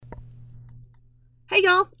Hey,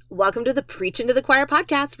 y'all. Welcome to the Preaching to the Choir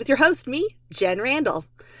podcast with your host, me, Jen Randall.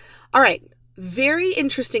 All right. Very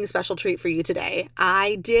interesting special treat for you today.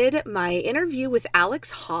 I did my interview with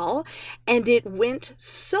Alex Hall, and it went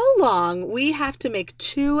so long, we have to make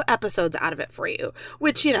 2 episodes out of it for you,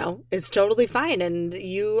 which, is totally fine, and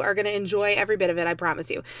you are going to enjoy every bit of it, I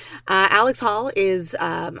promise you. Alex Hall is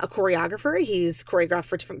a choreographer. He's choreographed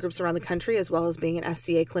for different groups around the country, as well as being an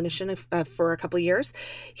SCA clinician for a couple years.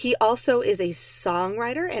 He also is a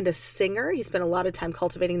songwriter and a singer. He spent a lot of time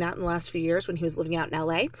cultivating that in the last few years when he was living out in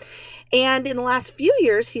LA. And in the last few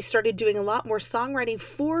years, he started doing a lot more songwriting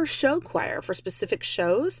for show choir, for specific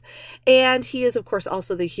shows. And he is, of course,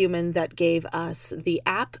 also the human that gave us the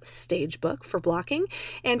app Stagebook for blocking.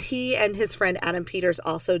 And he and his friend Adam Peters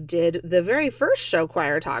also did the very first show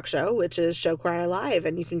choir talk show, which is Show Choir Live.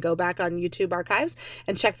 And you can go back on YouTube archives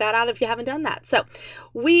and check that out if you haven't done that. So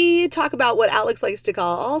we talk about what Alex likes to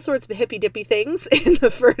call all sorts of hippy-dippy things in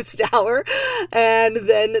the first hour. And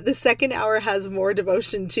then the second hour has more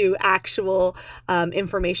devotion to actual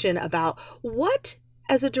information about what,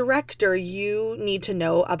 as a director, you need to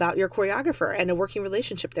know about your choreographer and a working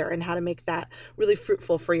relationship there and how to make that really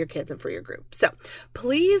fruitful for your kids and for your group. So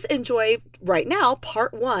please enjoy right now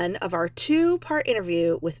part 1 of our 2-part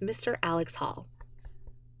interview with Mr. Alex Hall.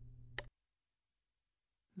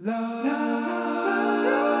 Love,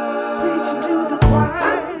 preaching to the choir.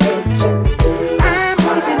 I'm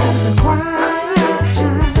preaching to the choir.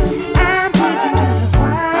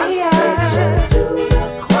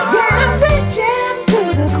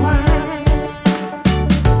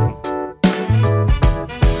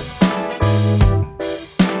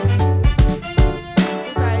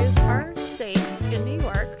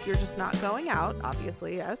 Not going out,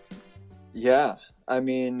 obviously, yes. Yeah, I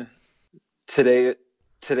mean, today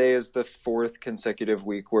is the 4th consecutive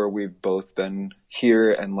week where we've both been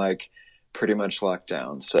here and pretty much locked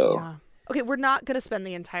down. So yeah. Okay, we're not going to spend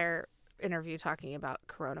the entire interview talking about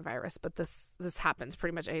coronavirus, but this happens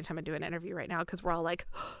pretty much anytime I do an interview right now because we're all like,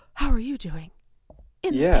 how are you doing?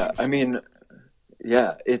 I mean,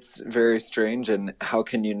 yeah, it's very strange, and how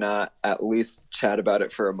can you not at least chat about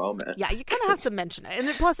it for a moment? Yeah, you kind of have to mention it. And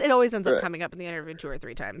plus, it always ends up coming up in the interview 2 or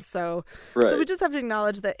 3 times. So we just have to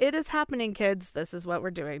acknowledge that it is happening, kids. This is what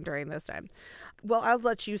we're doing during this time. Well, I'll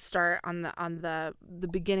let you start on the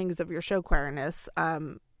beginnings of your show choirness.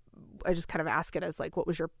 I just kind of ask it as what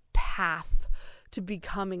was your path to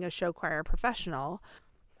becoming a show choir professional?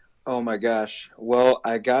 Oh my gosh. Well,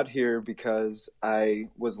 I got here because I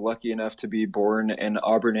was lucky enough to be born in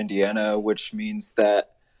Auburn, Indiana, which means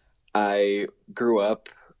that I grew up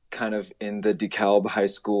kind of in the DeKalb High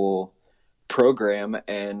School program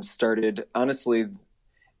and started, honestly,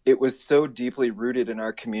 it was so deeply rooted in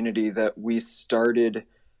our community that we started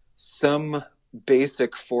some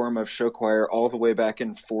basic form of show choir all the way back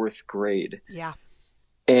in 4th grade. Yeah.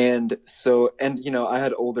 And so, I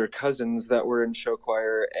had older cousins that were in show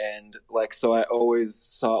choir, and so I always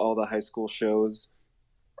saw all the high school shows,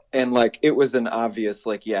 and it was an obvious,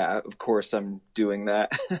 yeah, of course I'm doing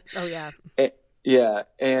that. Oh yeah. Yeah.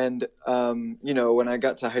 And, when I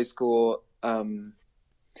got to high school,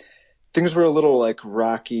 things were a little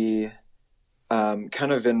rocky,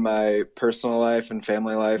 kind of in my personal life and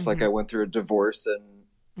family life. Mm-hmm. I went through a divorce and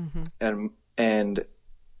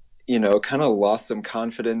kind of lost some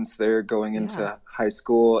confidence there going into high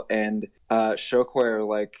school, and show choir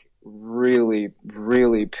really,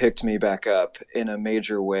 really picked me back up in a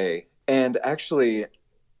major way. And actually,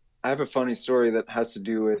 I have a funny story that has to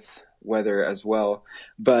do with weather as well.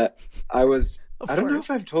 But I don't know if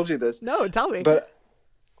I've told you this. No, tell me. But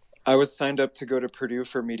I was signed up to go to Purdue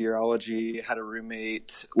for meteorology, had a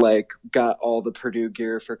roommate, got all the Purdue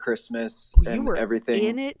gear for Christmas and everything.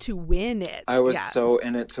 In it to win it. I was so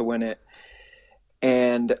in it to win it.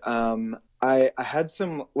 And I had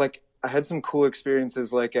some cool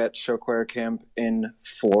experiences at show choir camp in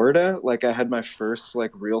Florida. I had my first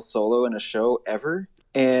real solo in a show ever.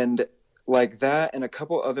 And that and a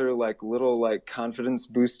couple other little confidence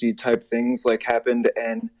boosty type things happened,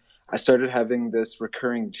 and I started having this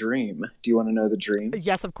recurring dream. Do you want to know the dream?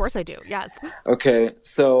 Yes, of course I do. Yes. Okay.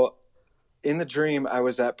 So in the dream, I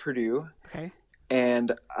was at Purdue. Okay.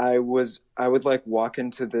 And I would walk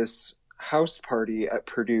into this house party at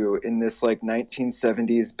Purdue in this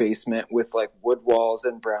 1970s basement with wood walls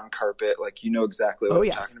and brown carpet. You know exactly what I'm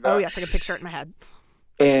talking about. Oh yes, I can picture it in my head.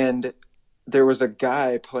 And there was a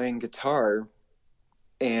guy playing guitar,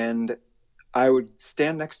 and I would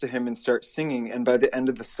stand next to him and start singing. And by the end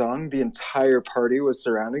of the song, the entire party was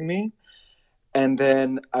surrounding me. And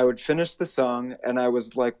then I would finish the song, and I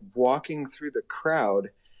was walking through the crowd,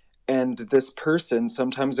 And this person,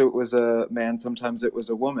 sometimes it was a man, sometimes it was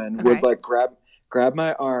a woman, Okay. would like grab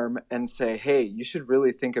my arm and say, "Hey, you should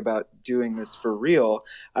really think about doing this for real."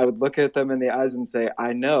 I would look at them in the eyes and say,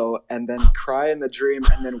 "I know," and then cry in the dream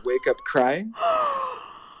and then wake up crying.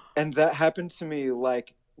 And that happened to me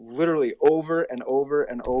like literally over and over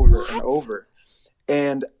and over and over.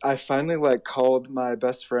 And I finally like called my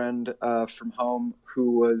best friend from home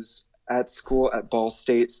who was at school at Ball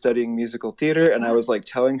State studying musical theater. And I was like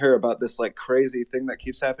telling her about this like crazy thing that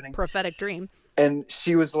keeps happening. Prophetic dream. And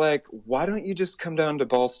she was like, "Why don't you just come down to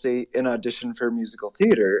Ball State and audition for musical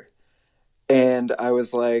theater?" And I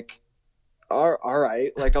was like, all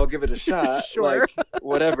right, like I'll give it a shot. Sure. Like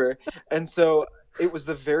whatever. And so it was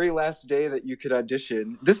the very last day that you could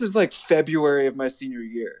audition. This is like February of my senior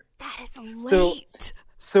year. That is So- late.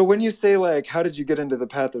 So when you say like, how did you get into the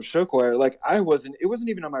path of show choir? Like it wasn't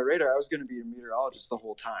even on my radar. I was going to be a meteorologist the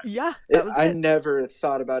whole time. Yeah, that was I it. never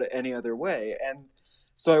thought about it any other way. And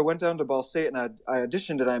so I went down to Ball State and I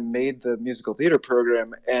auditioned and I made the musical theater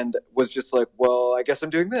program and was just like, well, I guess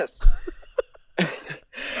I'm doing this.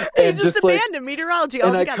 You just abandoned meteorology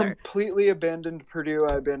and I altogether. completely abandoned Purdue.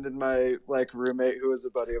 I abandoned my like roommate who was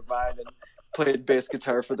a buddy of mine and played bass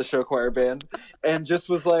guitar for the show choir band and just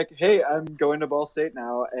was like, hey, I'm going to Ball State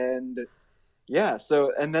now. And yeah,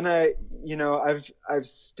 so, and then I've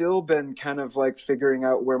still been kind of like figuring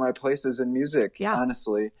out where my place is in music, Yeah.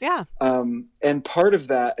 honestly. Yeah. And part of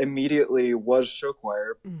that immediately was show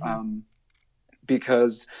choir,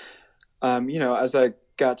 because, as I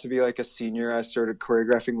got to be like a senior, I started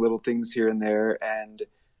choreographing little things here and there. And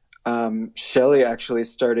Shelly actually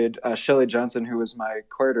started, Shelly Johnson, who was my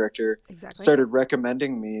choir director, Exactly. started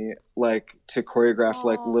recommending me like to choreograph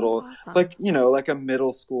like little, that's awesome. like, like a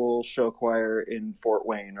middle school show choir in Fort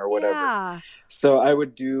Wayne or whatever. Yeah. So I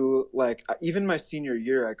would do like, even my senior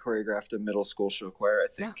year, I choreographed a middle school show choir, I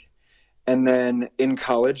think. And then in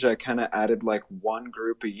college, I kind of added like one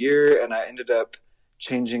group a year and I ended up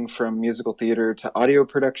changing from musical theater to audio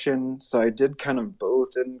production. So I did kind of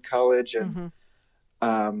both in college and,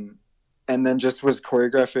 and then just was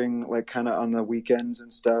choreographing like kind of on the weekends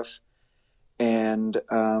and stuff. And,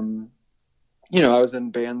 I was in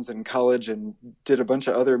bands in college and did a bunch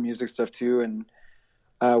of other music stuff too. And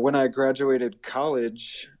when I graduated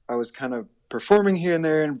college, I was kind of performing here and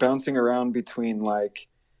there and bouncing around between like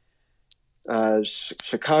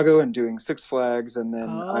Chicago and doing Six Flags. And then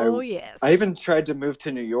I even tried to move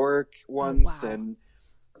to New York once. wow. And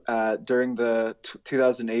during the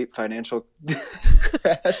 2008 financial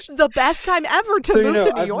crash. The best time ever to move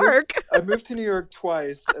to New York. I moved to New York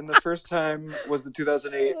twice, and the first time was the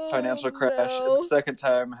 2008 financial crash, and the second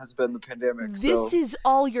time has been the pandemic. This is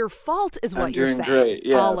all your fault, is what you're saying. I'm doing great,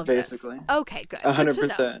 yeah, all of basically. This. Okay, good. 100%.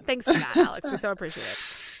 Good to know. Thanks for that, Alex. We so appreciate it.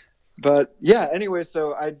 But yeah, anyway,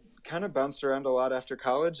 so I kind of bounced around a lot after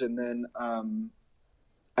college, and then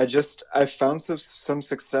I found some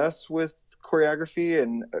success with choreography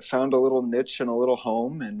and found a little niche and a little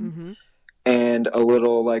home and a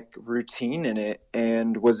little like routine in it,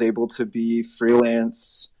 and was able to be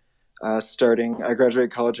freelance starting. I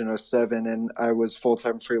graduated college in 2007 and I was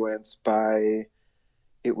full-time freelance by,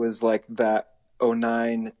 it was like that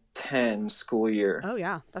 2009-10 school year. Oh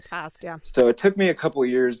yeah, that's fast. Yeah. So it took me a couple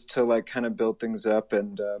years to like kind of build things up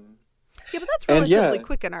and yeah, but that's relatively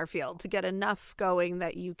quick in our field to get enough going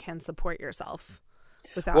that you can support yourself.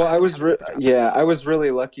 Well, I was really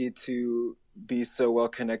lucky to be so well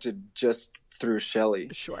connected just through Shelly.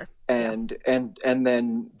 Sure. And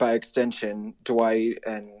then by extension, Dwight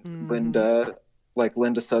and Linda, like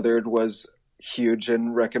Linda Southard was huge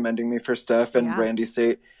in recommending me for stuff, and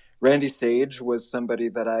Randy Sage was somebody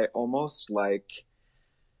that I almost like.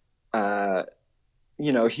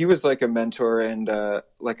 He was like a mentor, and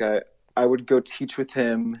I would go teach with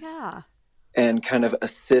him. Yeah. And kind of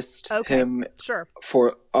assist him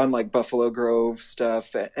on like Buffalo Grove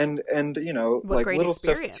stuff and like little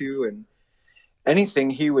stuff too, and anything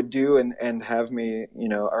he would do and have me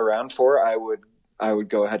around for, I would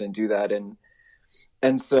go ahead and do that, and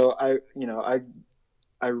so I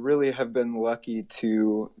really have been lucky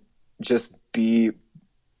to just be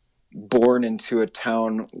born into a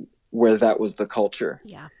town where that was the culture,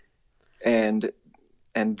 and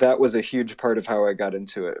that was a huge part of how I got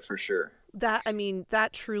into it, for sure.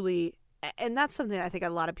 That truly, and that's something I think a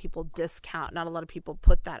lot of people discount. Not a lot of people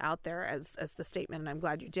put that out there as the statement, and I'm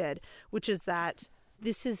glad you did, which is that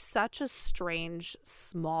this is such a strange,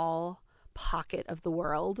 small pocket of the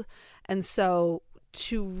world. And so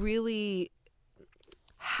to really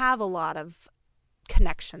have a lot of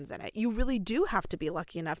connections in it. You really do have to be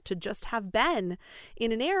lucky enough to just have been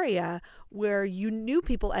in an area where you knew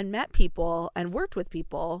people and met people and worked with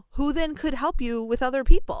people who then could help you with other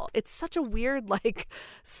people. It's such a weird, like,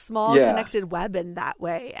 small connected web in that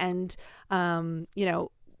way. And, you know,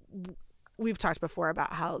 we've talked before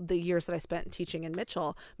about how the years that I spent teaching in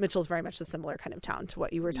Mitchell's very much a similar kind of town to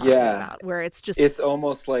what you were talking about, where it's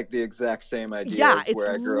almost like the exact same idea. Yeah,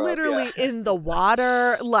 it's literally in the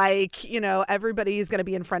water. Like, you know, everybody's going to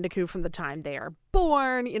be in Friendicu from the time they are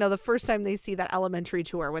born. You know, the first time they see that elementary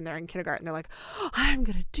tour when they're in kindergarten, they're like, oh, I'm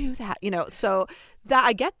going to do that. You know, so that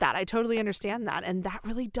I get that. I totally understand that. And that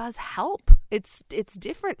really does help. It's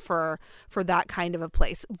different for that kind of a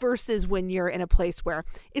place versus when you're in a place where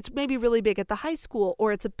it's maybe really big at the high school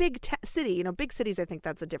or it's a big city. You know, big cities, I think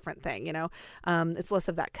that's a different thing. You know, it's less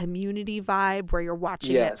of that community vibe where you're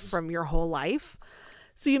watching it from your whole life.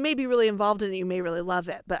 So you may be really involved in it. You may really love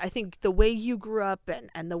it. But I think the way you grew up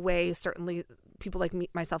and the way certainly people like me,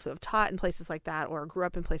 myself, who have taught in places like that or grew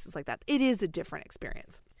up in places like that, it is a different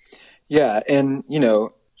experience. Yeah. And, you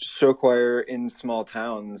know, show choir in small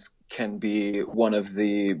towns can be one of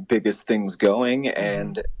the biggest things going.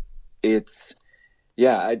 And it's,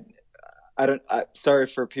 sorry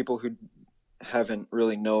for people who haven't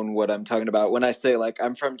really known what I'm talking about. When I say, like,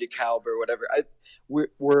 I'm from DeKalb or whatever,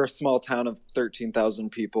 we're a small town of 13,000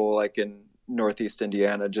 people, like in Northeast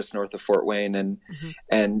Indiana, just north of Fort Wayne.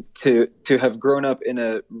 And to have grown up in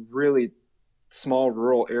a really small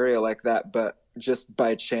rural area like that, but just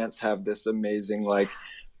by chance have this amazing, like,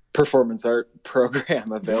 performance art program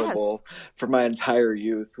available for my entire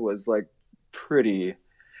youth was, like, pretty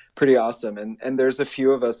awesome. And there's a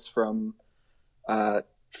few of us from our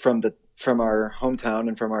hometown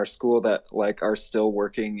and from our school that, like, are still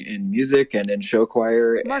working in music and in show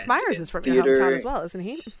choir. Mark Myers is from your hometown as well, isn't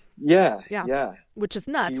he? Yeah. Which is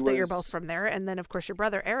nuts that you're both from there. And then, of course, your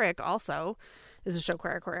brother Eric also is a show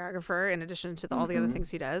choir choreographer in addition to all the other things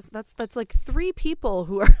he does. That's like three people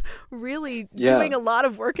who are really doing a lot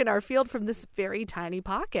of work in our field from this very tiny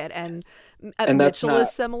pocket. And Mitchell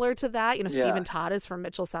is similar to that. You know, Stephen Todd is from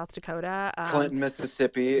Mitchell, South Dakota. Clinton,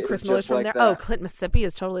 Mississippi. Chris Miller's from there. Oh, Clinton, Mississippi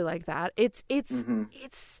is totally like that. It's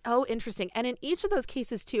so interesting. And in each of those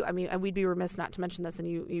cases too, I mean, and we'd be remiss not to mention this, and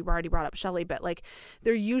you already brought up Shelley, but, like,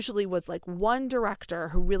 there usually was, like, one director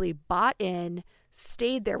who really bought in,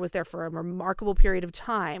 stayed there, was there for a remarkable period of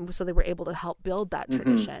time, so they were able to help build that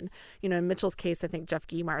tradition. You know, in Mitchell's case, I think Jeff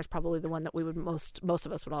Guimar is probably the one that we would most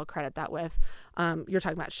of us would all credit that with. You're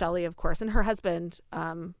talking about Shelley, of course, and her husband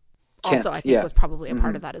also, I think, was probably a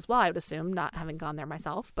part of that as well, I would assume, not having gone there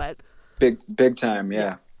myself, but big time.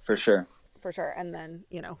 For sure. And then,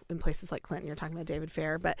 you know, in places like Clinton, you're talking about David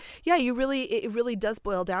Fair, but it really does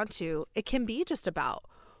boil down to, it can be just about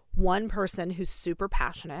one person who's super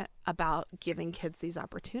passionate about giving kids these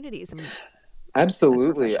opportunities.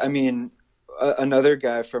 Absolutely. I mean, another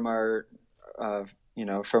guy from our,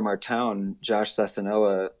 from our town, Josh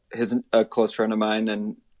Sassanella, is a close friend of mine.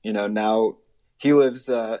 And, you know, now he lives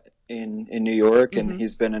in New York, and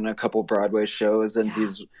he's been in a couple Broadway shows, and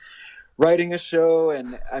he's writing a show.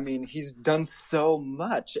 And I mean, he's done so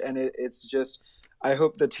much. And it's just, I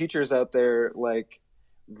hope the teachers out there, like,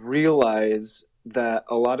 realize that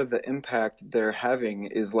a lot of the impact they're having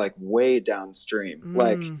is, like, way downstream.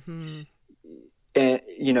 Like, and,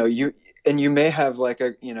 you know, you may have, like,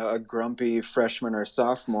 a grumpy freshman or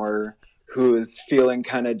sophomore who is feeling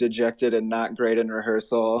kind of dejected and not great in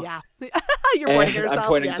rehearsal. Yeah. You're pointing at yourself. I'm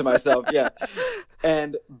pointing to myself. Yeah.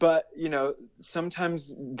 But, you know,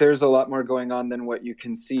 sometimes there's a lot more going on than what you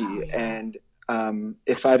can see. Oh, yeah. And,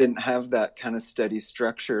 if I didn't have that kind of steady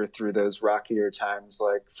structure through those rockier times,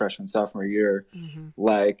 like freshman, sophomore year,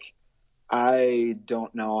 like, I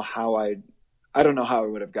don't know how I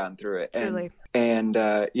would have gone through it. Truly.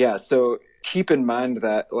 So keep in mind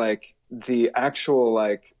that, like, the actual,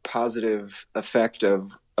 like, positive effect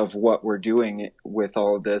of what we're doing with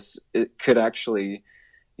all of this, it could actually,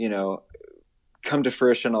 you know, come to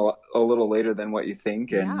fruition a little later than what you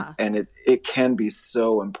think. And it can be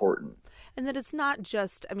so important. And that it's not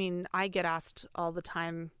just, I mean, I get asked all the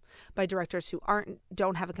time by directors who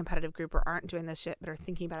don't have a competitive group or aren't doing this shit, but are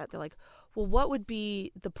thinking about it. They're like, well, what would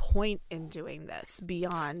be the point in doing this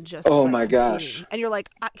beyond just, my gosh. And you're like,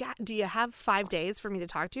 do you have 5 days for me to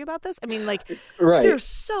talk to you about this? I mean, like, there's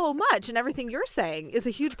so much, and everything you're saying is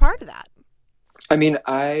a huge part of that. I mean,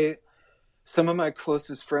 some of my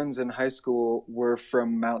closest friends in high school were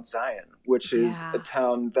from Mount Zion, which is a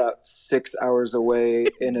town that's 6 hours away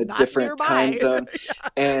in a different time zone.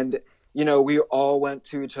 And, you know, we all went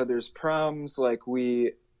to each other's proms. Like,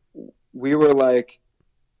 we were, like,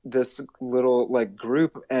 this little, like,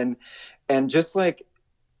 group, and just, like,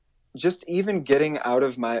 just even getting out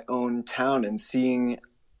of my own town and seeing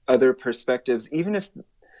other perspectives, even if,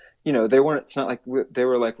 they weren't, it's not like they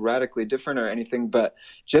were like radically different or anything, but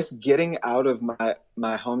just getting out of my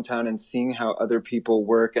hometown and seeing how other people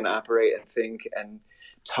work and operate and think and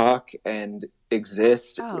talk and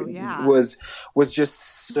exist was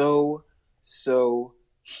just so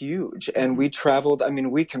huge. And we traveled, I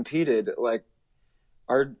mean, we competed like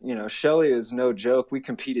Shelley is no joke. We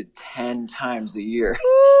competed 10 times a year.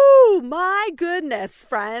 Ooh, my goodness,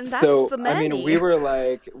 friend. That's the many. I mean, we were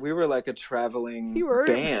like a traveling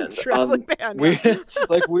band. Traveling band.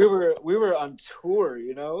 We were on tour,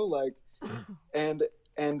 like,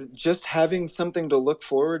 and just having something to look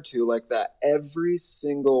forward to like that every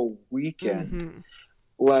single weekend. Mm-hmm.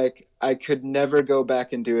 Like, I could never go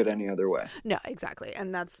back and do it any other way. No, exactly.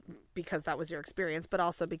 And that's because that was your experience, but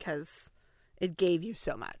also because it gave you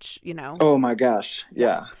so much, Oh my gosh.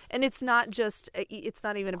 Yeah. And it's not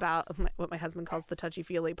even about what my husband calls the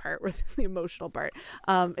touchy-feely part or the emotional part.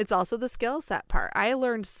 It's also the skill set part. I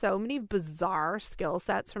learned so many bizarre skill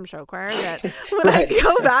sets from show choir that when I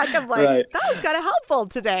go back, I'm like, that was kind of helpful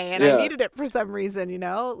today. And I needed it for some reason,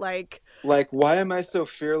 like, why am I so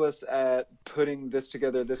fearless at putting this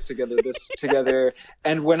together, this together?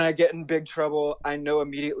 And when I get in big trouble, I know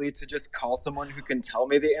immediately to just call someone who can tell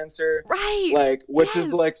me the answer. Right. Like, which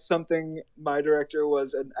is like something my director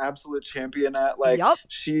was an absolute champion at. Like,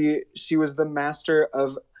 she was the master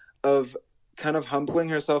of kind of humbling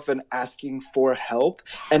herself and asking for help,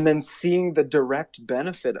 and then seeing the direct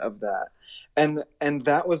benefit of that. And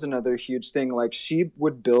that was another huge thing. Like, she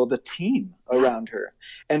would build a team around her,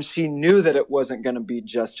 and she knew that it wasn't going to be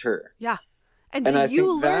just her. Yeah. And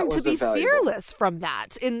you learned to be fearless from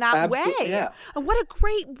that in that way. Yeah. And what a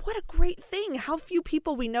great thing. How few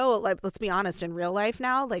people we know, like, let's be honest, in real life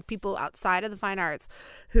now, like people outside of the fine arts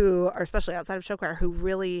who are, especially outside of show choir, who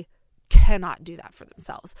really cannot do that for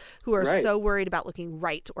themselves, who are so worried about looking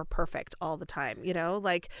right or perfect all the time.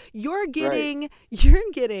 Like you're getting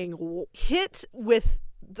hit with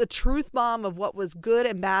the truth bomb of what was good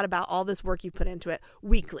and bad about all this work you put into it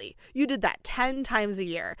weekly. You did that 10 times a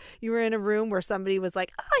year. You were in a room where somebody was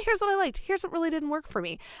like, here's what I liked. Here's what really didn't work for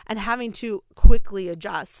me. And having to quickly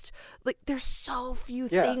adjust. Like, there's so few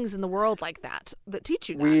things in the world like that teach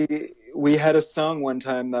you that. We had a song one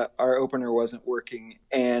time that our opener wasn't working,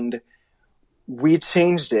 and we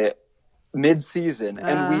changed it mid-season,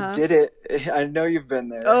 and we did it. I know you've been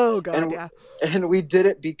there. Oh, God, And we did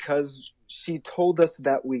it because she told us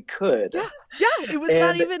that we could. Yeah, it was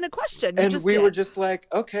not even a question. We were just like,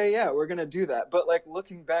 okay, yeah, we're going to do that. But like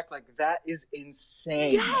looking back, like that is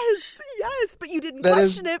insane. Yes, but you didn't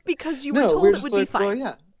question it because you were told it would be fine. Well,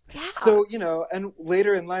 yeah. So, and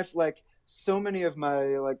later in life, like so many of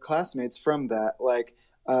my like classmates from that, like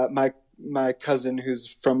my cousin who's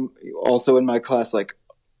from also in my class, like,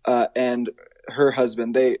 and her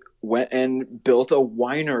husband, they went and built a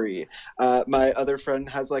winery. My other friend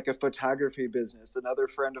has like a photography business. Another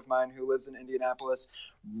friend of mine who lives in Indianapolis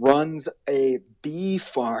runs a bee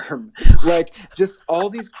farm. Like, just all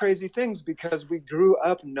these crazy things, because we grew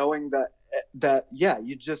up knowing that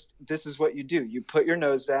this is what you do. You put your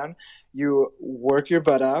nose down, you work your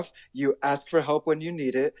butt off, you ask for help when you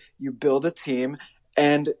need it, you build a team,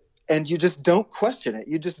 and you just don't question it.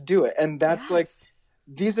 You just do it. And that's like,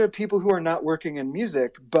 these are people who are not working in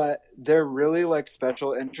music, but they're really like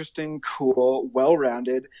special, interesting, cool,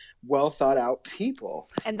 well-rounded, well thought out people.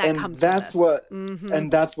 And that's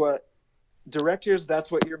that's what directors,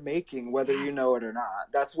 that's what you're making, whether you know it or not.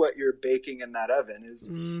 That's what you're baking in that oven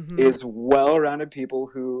is well-rounded people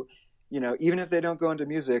who, even if they don't go into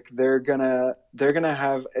music, they're gonna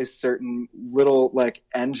have a certain little like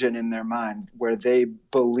engine in their mind where they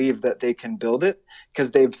believe that they can build it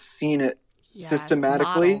because they've seen it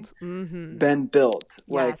systematically been built.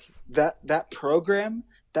 Like that program,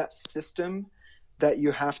 that system that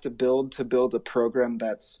you have to build a program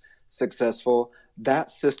that's successful, that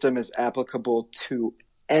system is applicable to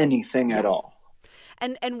anything at all.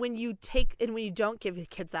 And when you don't give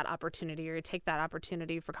kids that opportunity, or you take that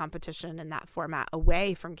opportunity for competition in that format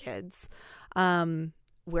away from kids,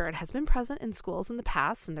 where it has been present in schools in the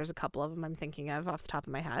past, and there's a couple of them I'm thinking of off the top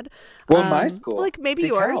of my head. Well, my school. Like maybe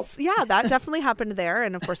yours. Yeah, that definitely happened there.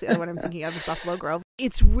 And of course, the other one I'm thinking of is Buffalo Grove.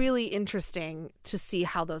 It's really interesting to see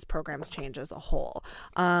how those programs change as a whole.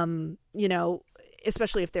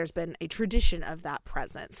 Especially if there's been a tradition of that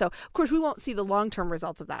present. So, of course, we won't see the long-term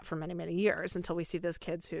results of that for many, many years until we see those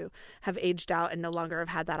kids who have aged out and no longer have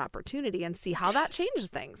had that opportunity, and see how that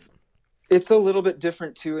changes things. It's a little bit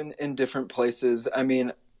different too in different places. I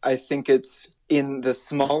mean, I think it's in the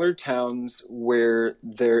smaller towns where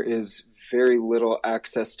there is very little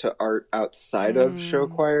access to art outside of show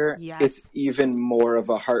choir. It's Yes. even more of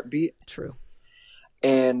a heartbeat. True.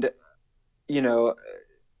 And, you know,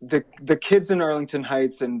 the kids in Arlington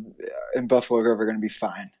Heights and Buffalo Grove are going to be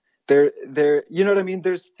fine. They're, you know what I mean?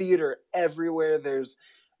 There's theater everywhere. There's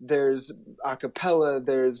a cappella,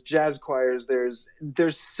 there's jazz choirs, there's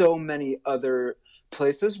so many other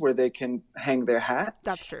places where they can hang their hat.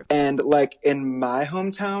 That's true. And like in my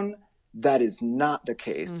hometown, that is not the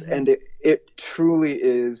case. Mm-hmm. And it truly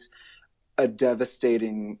is a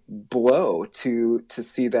devastating blow to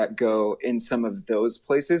see that go in some of those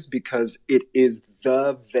places, because it is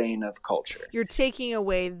the vein of culture. You're taking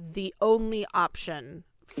away the only option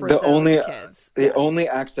for The those only kids. the Yes. only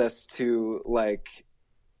access to like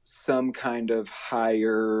some kind of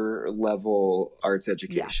higher level arts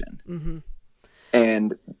education. Mm-hmm.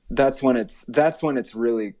 And that's when it's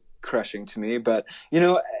really crushing to me. But, you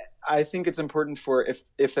know, I think it's important for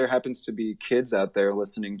if there happens to be kids out there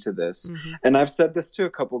listening to this, Mm-hmm. and I've said this to a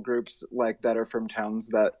couple groups like that are from towns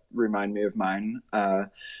that remind me of mine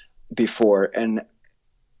before, and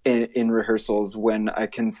in rehearsals, when I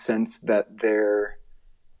can sense that they're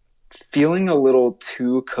feeling a little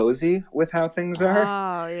too cozy with how things are,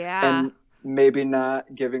 Oh, yeah. and maybe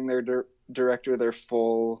not giving their director their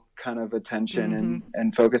full kind of attention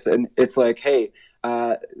and focus. And it's like, hey,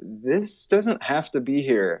 this doesn't have to be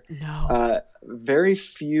here. No. Very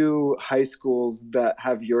few high schools that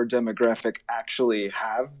have your demographic actually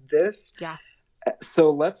have this. Yeah.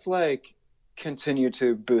 So let's like continue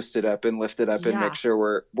to boost it up and lift it up and Yeah. make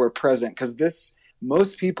sure we're present, because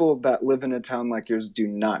most people that live in a town like yours do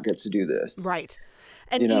not get to do this. Right.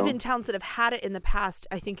 And You know? even towns that have had it in the past,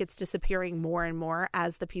 I think it's disappearing more and more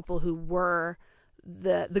as the people who were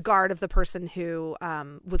the guard of the person who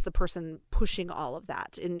was the person pushing all of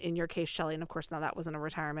that. In your case, Shelley, and of course now that wasn't a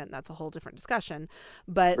retirement, and that's a whole different discussion.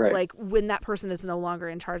 But Right. like when that person is no longer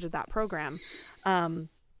in charge of that program,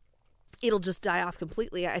 it'll just die off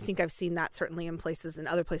completely. I think I've seen that certainly in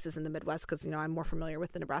other places in the Midwest, because, you know, I'm more familiar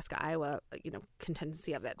with the Nebraska, Iowa, you know,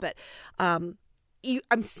 contingency of it. But I'm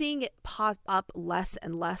seeing it pop up less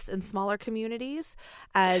and less in smaller communities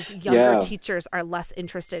as younger Yeah. teachers are less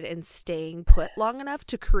interested in staying put long enough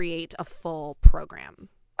to create a full program.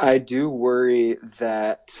 I do worry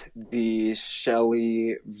that the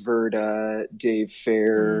Shelley, Verda, Dave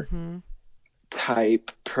Fair Mm-hmm.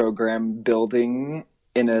 type program building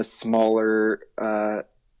in a smaller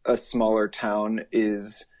town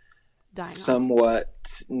is Dying off.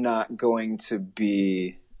 somewhat not going to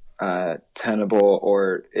be tenable,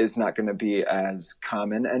 or is not going to be as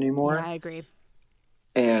common anymore. Yeah, I agree.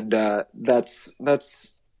 And that's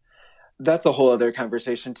a whole other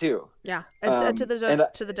conversation too. Yeah, it's to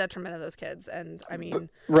the detriment of those kids. And I mean,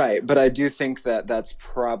 Right, but I do think that that's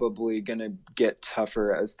probably going to get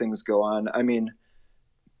tougher as things go on. I mean,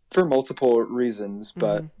 for multiple reasons,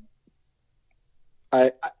 but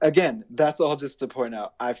again, that's all just to point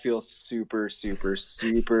out, I feel super, super,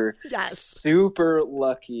 super, Yes. super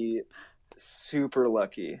lucky.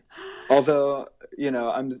 Although, you know,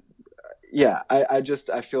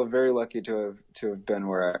 I feel very lucky to have been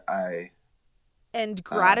where I. and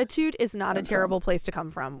gratitude is not a I'm terrible place to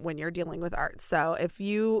come from when you're dealing with art. So if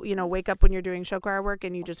you wake up when you're doing show choir work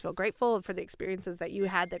and you just feel grateful for the experiences that you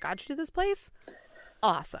had that got you to this place,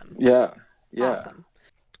 awesome. Yeah. Awesome.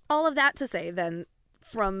 All of that to say, then,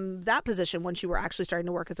 from that position, once you were actually starting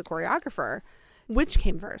to work as a choreographer, which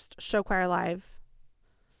came first, show choir live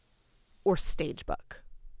or stage book?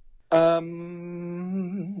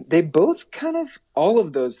 They both kind of, all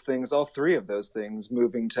three of those things,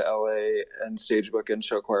 moving to LA and Stagebook and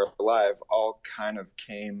Show Choir Live, all kind of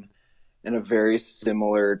came in a very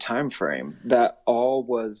similar time frame. That all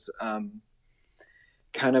was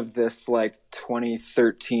kind of this like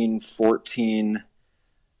 2013, 14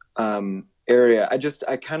 area.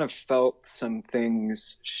 I kind of felt some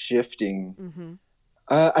things shifting. Mm-hmm.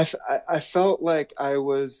 I felt like I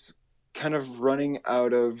was kind of running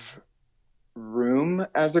out of room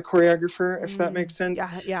as a choreographer, if that makes sense.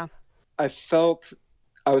 Yeah. I felt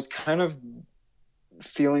I was kind of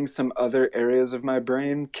feeling some other areas of my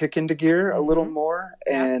brain kick into gear a little more.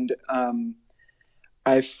 Yeah. And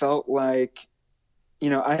I felt like, you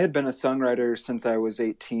know, I had been a songwriter since I was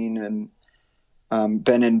 18 and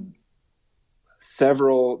been in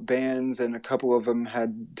several bands, and a couple of them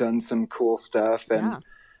had done some cool stuff. And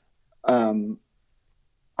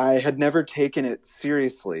I had never taken it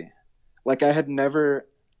seriously. Like I had never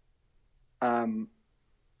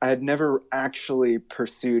I had never actually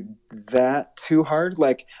pursued that too hard.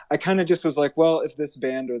 Like, I kind of just was like, well, if this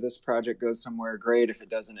band or this project goes somewhere, great. If it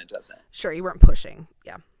doesn't, it doesn't. Sure, you weren't pushing.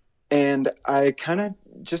 Yeah. And I kind of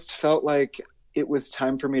just felt like it was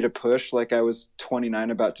time for me to push. Like, I was 29,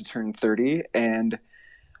 about to turn 30. And,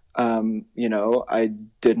 you know, I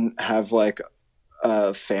didn't have like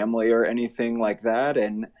a family or anything like that.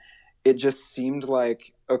 And it just seemed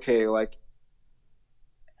like, okay, like,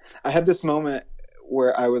 I had this moment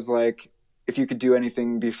where I was like, if you could do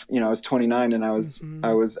anything, I was 29 and I was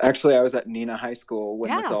at Neenah High School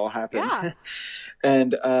when this all happened. Yeah.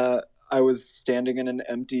 And, I was standing in an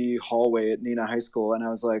empty hallway at Neenah High School and I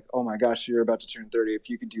was like, oh my gosh, you're about to turn 30. If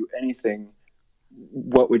you could do anything,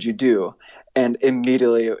 what would you do? And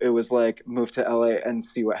immediately it was like, move to LA and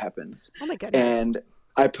see what happens. Oh my goodness. And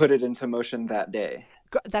I put it into motion that day.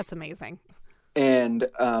 That's amazing. And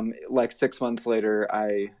like 6 months later,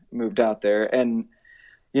 I moved out there. And,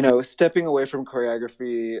 you know, stepping away from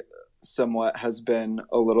choreography somewhat has been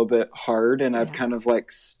a little bit hard. And I've kind of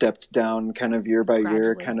like stepped down kind of year by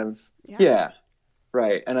year, kind of. Yeah.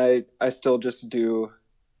 Right. And I still just do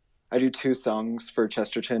 2 songs for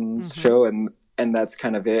Chesterton's show. And that's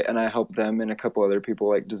kind of it. And I help them and a couple other people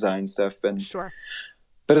like design stuff. And sure.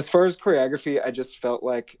 But as far as choreography, I just felt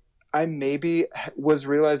like I maybe was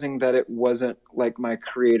realizing that it wasn't like my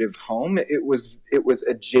creative home. It was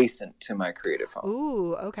adjacent to my creative home.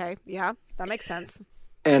 Ooh, okay. Yeah, that makes sense.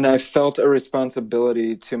 And I felt a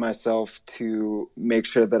responsibility to myself to make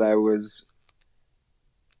sure that I was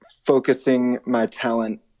focusing my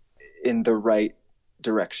talent in the right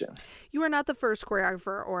direction. You are not the first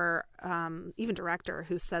choreographer or even director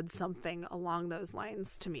who said something along those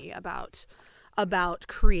lines to me about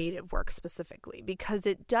creative work specifically, because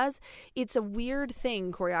it's a weird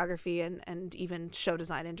thing, choreography and even show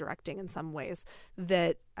design and directing in some ways,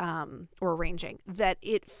 that or arranging, that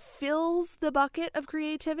it fills the bucket of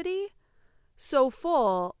creativity so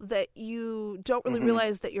full that you don't really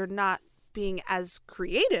realize that you're not being as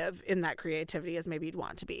creative in that creativity as maybe you'd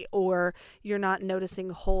want to be, or you're not noticing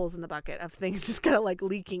holes in the bucket of things just kind of like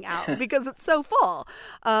leaking out because it's so full.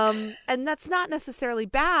 And that's not necessarily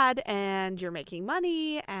bad, and you're making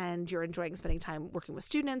money and you're enjoying spending time working with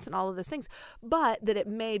students and all of those things, but that it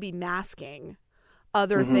may be masking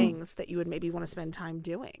other things that you would maybe want to spend time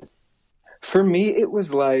doing. For me, it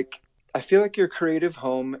was like, I feel like your creative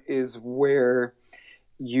home is where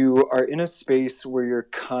you are in a space where you're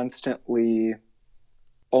constantly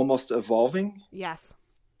almost evolving. Yes.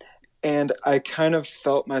 And I kind of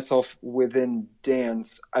felt myself within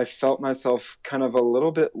dance. I felt myself kind of a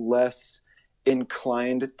little bit less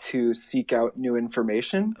inclined to seek out new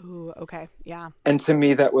information. Ooh, okay. Yeah. And to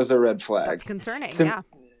me, that was a red flag. That's concerning.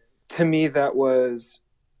 To me, that was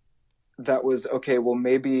okay. Well,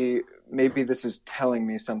 maybe this is telling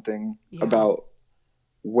me something about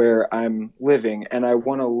where I'm living, and I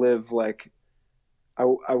want to live like I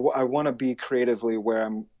want to be creatively where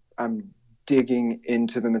I'm digging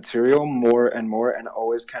into the material more and more, and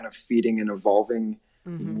always kind of feeding and evolving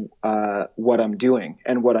what I'm doing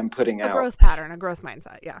and what I'm putting out. A growth pattern, a growth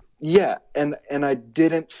mindset. Yeah. And I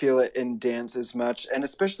didn't feel it in dance as much, and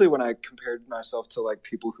especially when I compared myself to like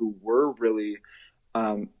people who were really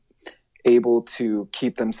able to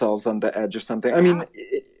keep themselves on the edge of something. I mean,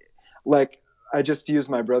 I just use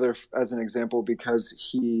my brother as an example because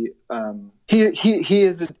he's a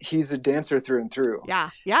dancer through and through. Yeah.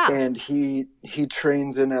 And he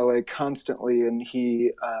trains in LA constantly, and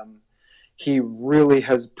he really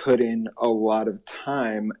has put in a lot of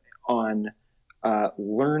time on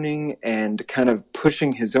learning and kind of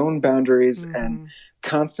pushing his own boundaries and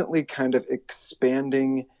constantly kind of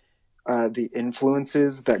expanding the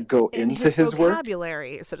influences that go into his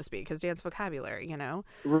vocabulary, so to speak, his dance vocabulary, you know?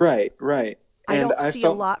 Right. I don't see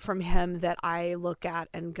a lot from him that I look at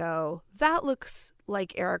and go, that looks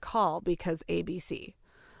like Eric Hall because ABC.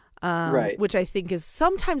 Right. Which I think is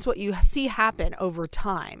sometimes what you see happen over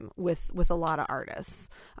time with a lot of artists,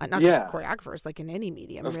 not just choreographers, like in any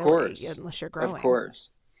medium, of really, course. Unless you're growing. Of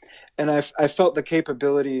course. And I felt the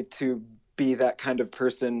capability to be that kind of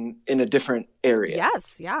person in a different area.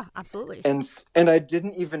 Yes, yeah, absolutely. And I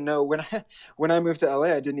didn't even know when I moved to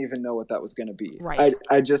LA, I didn't even know what that was going to be. Right.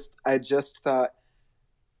 I just thought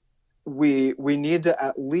we need to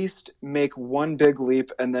at least make one big leap,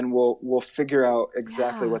 and then we'll figure out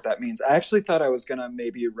exactly what that means. I actually thought I was going to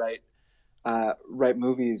maybe write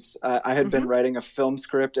movies. I had been writing a film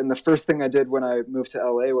script, and the first thing I did when I moved to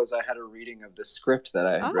LA was I had a reading of the script that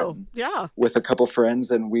I had written with a couple friends,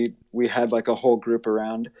 and we had like a whole group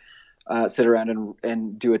around, sit around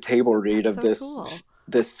and do a table read of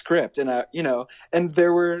this script. And and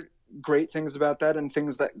there were great things about that and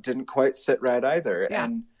things that didn't quite sit right either. Yeah.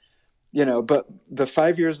 And, but the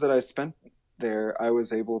 5 years that I spent there, I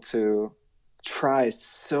was able to try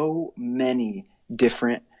so many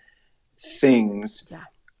different things. Yeah.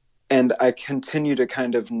 And I continue to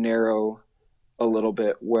kind of narrow a little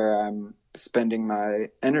bit where I'm spending my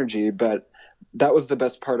energy, but that was the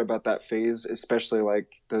best part about that phase, especially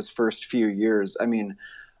like those first few years. I mean,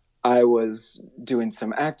 I was doing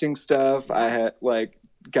some acting stuff. I had like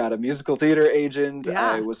got a musical theater agent.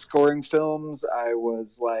 Yeah. I was scoring films. I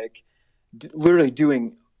was like literally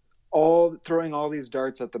throwing all these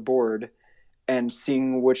darts at the board and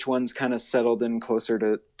seeing which ones kind of settled in closer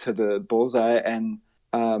to the bullseye. And,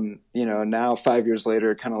 now 5 years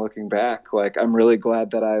later, kind of looking back, like I'm really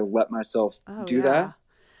glad that I let myself do that.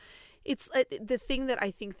 It's the thing that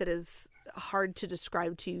I think that is hard to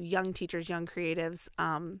describe to young teachers, young creatives,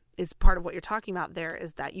 is part of what you're talking about there,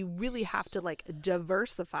 is that you really have to like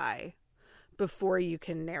diversify before you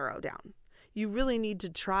can narrow down. You really need to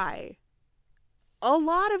try a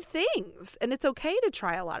lot of things, and it's okay to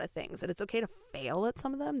try a lot of things, and it's okay to fail at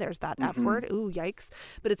some of them. There's that F word. Ooh, yikes.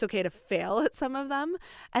 But it's okay to fail at some of them.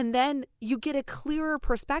 And then you get a clearer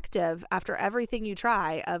perspective after everything you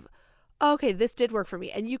try of, okay, this did work for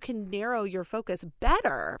me. And you can narrow your focus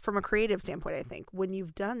better from a creative standpoint, I think, when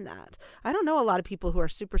you've done that. I don't know a lot of people who are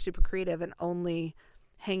super, super creative and only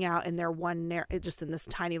hang out in their just in this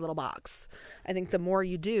tiny little box. I think the more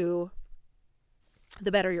you do,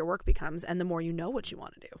 the better your work becomes and the more you know what you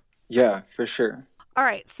want to do. Yeah, for sure. All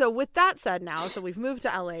right. So with that said now, so we've moved to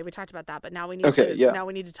LA. We talked about that, but now we need now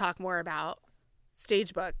we need to talk more about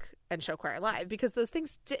Stagebook and Show Choir Live, because those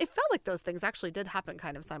things, it felt like those things actually did happen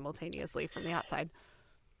kind of simultaneously from the outside.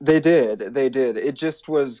 They did. It just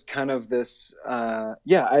was kind of this, I'd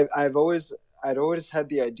always had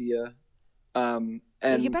the idea.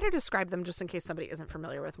 And you better describe them just in case somebody isn't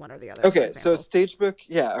familiar with one or the other. Okay, so Stagebook,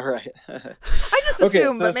 yeah, right. I just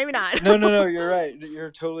assume, but maybe not. No, you're right.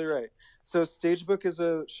 You're totally right. So Stagebook is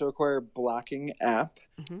a show choir blocking app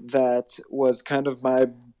that was kind of my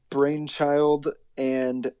brainchild,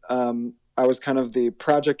 and I was kind of the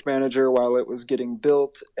project manager while it was getting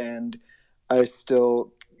built, and I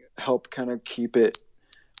still help kind of keep it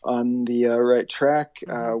on the right track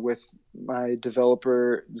with my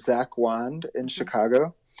developer, Zach Wand in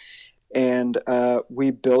Chicago. And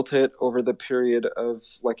we built it over the period of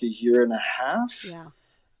like a year and a half. Yeah.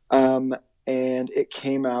 And it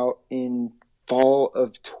came out in fall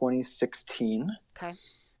of 2016. Okay.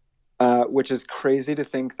 Which is crazy to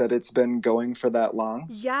think that it's been going for that long.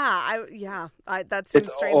 Yeah, that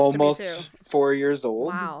seems strange to me too. It's almost 4 years old.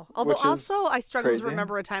 Wow. Although also I struggle to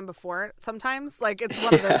remember a time before it sometimes. Like it's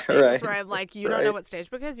one of those things where I'm like, you don't know what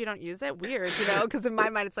Stagebook is? You don't use it? Weird, because in my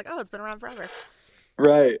mind it's like, oh, it's been around forever.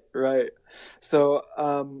 Right. So,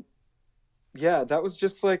 that was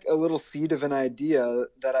just like a little seed of an idea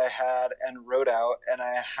that I had and wrote out, and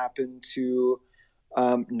I happened to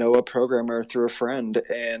know a programmer through a friend,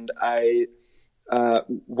 and I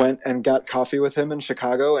went and got coffee with him in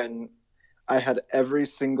Chicago, and I had every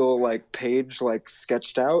single like page like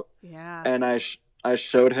sketched out. Yeah. And I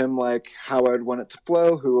showed him like how I'd want it to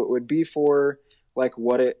flow, who it would be for, like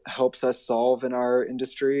what it helps us solve in our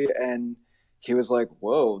industry. And he was like,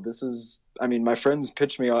 whoa, my friends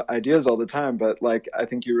pitch me ideas all the time, but like, I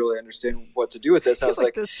think you really understand what to do with this. I was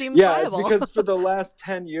like, this seems viable. It's because for the last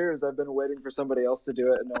 10 years, I've been waiting for somebody else to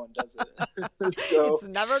do it and no one does it. So it's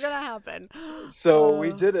never going to happen. So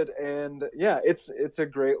we did it. And it's a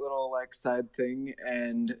great little like side thing,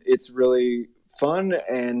 and it's really fun,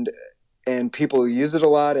 and people use it a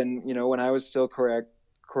lot. And, when I was still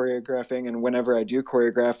choreographing, and whenever I do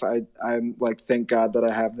choreograph, I'm like, thank God that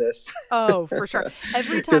I have this. Oh, for sure.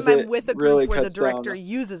 Every time I'm with a group where the director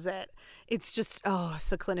uses it, it's just, as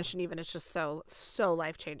a clinician even, it's just so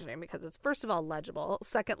life-changing, because it's, first of all, legible.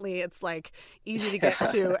 Secondly, it's like easy to get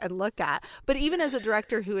to and look at. But even as a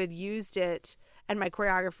director who had used it, and my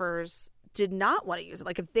choreographers did not want to use it,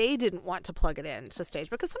 like if they didn't want to plug it in to stage,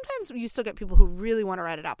 because sometimes you still get people who really want to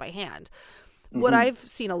write it out by hand. What I've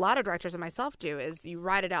seen a lot of directors and myself do is you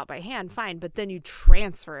write it out by hand, fine, but then you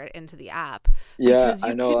transfer it into the app. Yeah,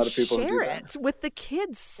 I know a lot of people who do share that. it with the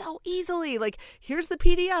kids so easily. Like, here's the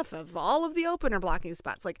PDF of all of the opener blocking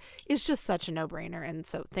spots. Like, it's just such a no-brainer. And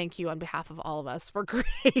so thank you on behalf of all of us for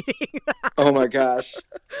creating that. Oh my gosh.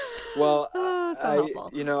 Well,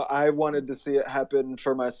 helpful. I wanted to see it happen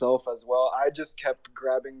for myself as well. I just kept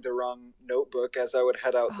grabbing the wrong notebook as I would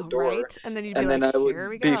head out the door. Right. And then you'd be I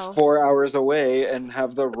would be 4 hours away and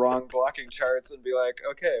have the wrong blocking charts and be like,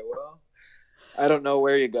 okay, well, I don't know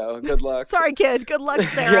where you go. Good luck. Sorry, kid. Good luck,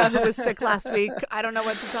 Sarah, who was sick last week. I don't know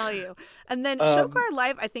what to tell you. And then Show Choir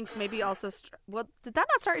Live, I think maybe also, well, did that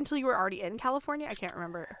not start until you were already in California? I can't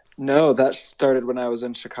remember. No, that started when I was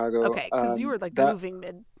in Chicago. Okay, because you were like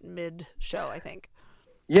moving mid show, I think.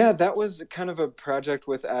 Yeah, that was kind of a project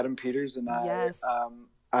with Adam Peters and I. Yes.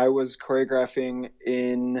 I was choreographing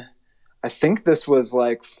in, I think this was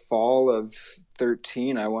like fall of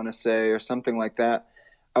 13, I want to say, or something like that.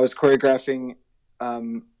 I was choreographing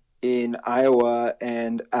in Iowa,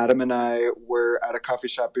 and Adam and I were at a coffee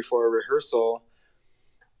shop before a rehearsal,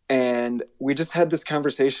 and we just had this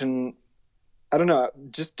conversation. I don't know,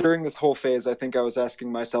 just during this whole phase, I think I was asking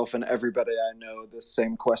myself and everybody I know this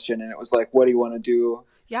same question, and it was like, what do you want to do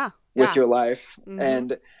with your life? Mm-hmm.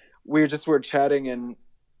 And we just were chatting,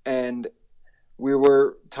 and we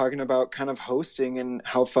were talking about kind of hosting and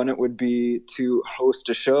how fun it would be to host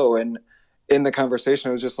a show. And in the conversation,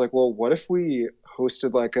 I was just like, well, what if we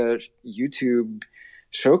hosted like a YouTube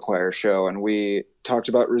show choir show, and we talked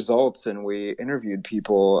about results, and we interviewed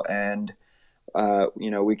people, and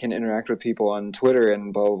we can interact with people on Twitter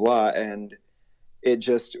and blah, blah, blah. And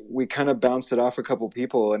we kind of bounced it off a couple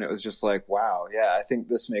people, and it was just like, wow, yeah, I think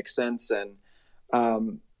this makes sense. And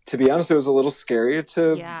to be honest, it was a little scary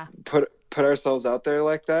to put ourselves out there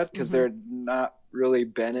like that, because there had not really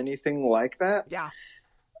been anything like that. Yeah.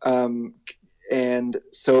 And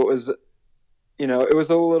so it was, it was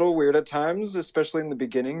a little weird at times, especially in the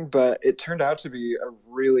beginning, but it turned out to be a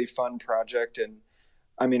really fun project. And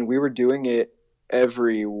I mean, we were doing it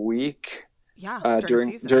every week. Yeah.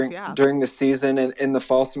 During the season, and in the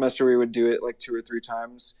fall semester, we would do it like 2 or 3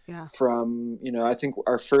 times. Yeah. From, I think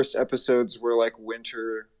our first episodes were like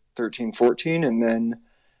winter 13, 14. And then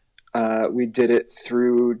we did it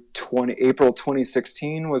through April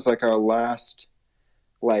 2016 was like our last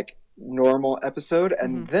like normal episode.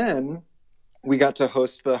 And then we got to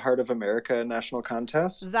host the Heart of America national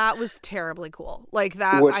contest. That was terribly cool. Like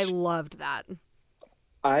that. I loved that.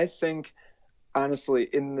 I think, honestly,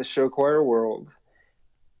 in the show choir world,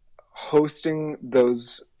 hosting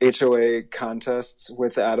those HOA contests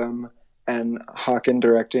with Adam and Hawken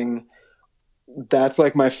directing, that's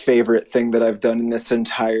like my favorite thing that I've done in this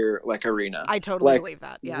entire like arena. I totally believe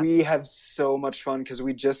that. Yeah. We have so much fun because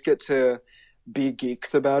we just get to be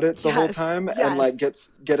geeks about it the whole time and like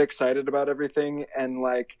get excited about everything and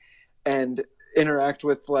interact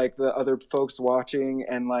with like the other folks watching.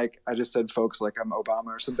 And like, I just said folks like I'm Obama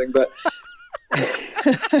or something, but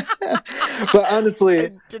but honestly,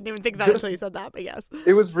 I didn't even think that until you said that, but yes,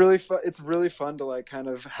 it was really fun. It's really fun to like kind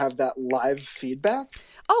of have that live feedback.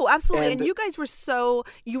 Oh, absolutely. And you guys were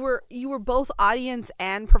you were both audience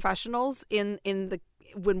and professionals in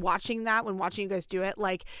when watching you guys do it.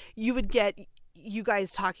 Like you would get you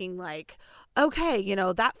guys talking like, okay,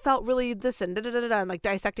 that felt really this and and like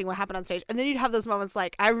dissecting what happened on stage. And then you'd have those moments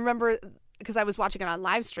like, I remember, because I was watching it on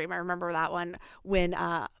live stream, I remember that one when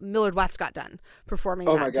Millard West got done performing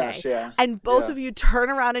that day. Oh my gosh, yeah. And both of you turn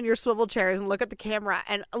around in your swivel chairs and look at the camera,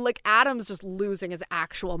 and like Adam's just losing his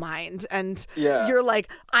actual mind. And you're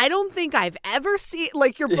like, I don't think I've ever seen,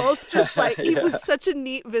 like you're both just like, it was such a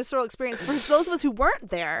neat visceral experience for those of us who weren't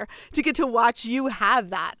there to get to watch you have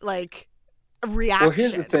that like reaction. Well,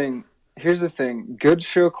 here's the thing. Good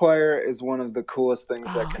show choir is one of the coolest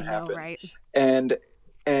things that can happen. Right? And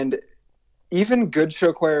even good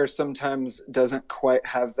show choir sometimes doesn't quite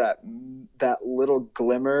have that little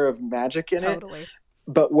glimmer of magic in it.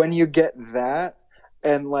 But when you get that,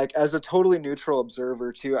 and like as a totally neutral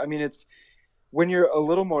observer too, I mean, it's when you're a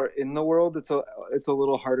little more in the world, it's a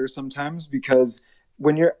little harder sometimes, because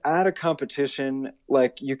when you're at a competition,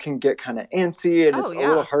 like you can get kind of antsy, and it's a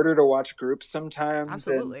little harder to watch groups sometimes.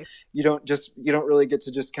 Absolutely. And you don't really get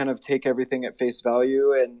to just kind of take everything at face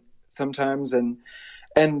value, and sometimes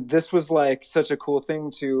and this was like such a cool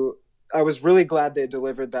thing I was really glad they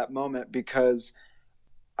delivered that moment, because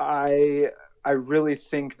I really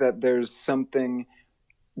think that there's something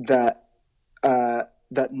that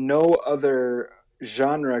no other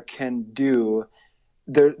genre can do.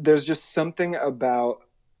 There's just something about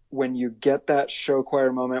when you get that show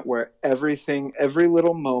choir moment where every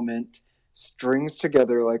little moment strings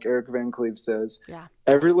together, like Eric Van Cleve says. Yeah.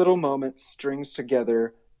 Every little moment strings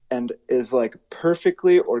together and is like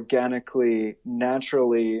perfectly, organically,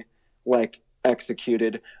 naturally like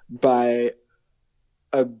executed by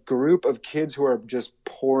a group of kids who are just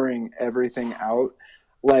pouring everything out.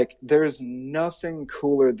 Like there's nothing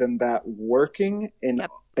cooler than that working in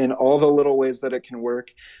all the little ways that it can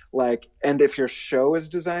work. Like, and if your show is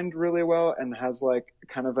designed really well and has like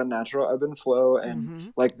kind of a natural ebb and flow,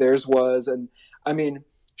 and like theirs was, and I mean,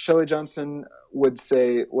 Shelley Johnson would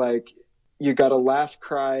say like, you got to laugh,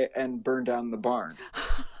 cry, and burn down the barn.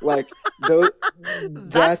 Like those,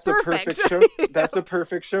 that's a perfect show. That's a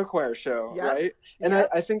perfect show choir show, Yep. right? And Yep.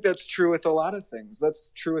 I think that's true with a lot of things. That's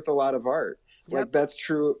true with a lot of art. Yep. Like that's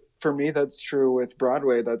true for me. That's true with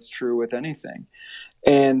Broadway. That's true with anything.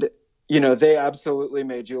 And they absolutely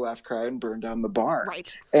made you laugh, cry, and burn down the barn.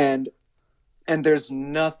 Right. And there's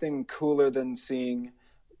nothing cooler than seeing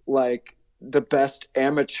like the best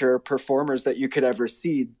amateur performers that you could ever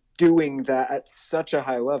see doing that at such a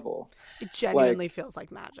high level. It genuinely feels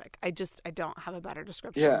like magic. I don't have a better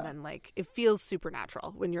description than like, it feels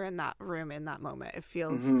supernatural when you're in that room in that moment. It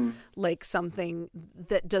feels like something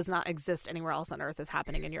that does not exist anywhere else on earth is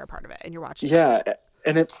happening and you're a part of it and you're watching it. Yeah.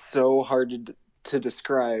 And it's so hard to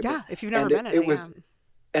describe. Yeah. If you've never been in it.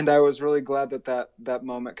 And I was really glad that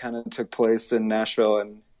moment kind of took place in Nashville,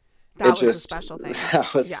 and that was a special thing.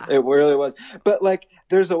 It really was. But like,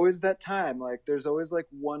 there's always that time, like there's always like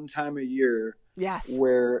one time a year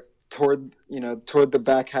where toward the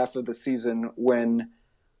back half of the season when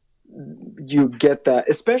you get that,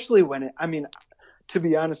 especially when to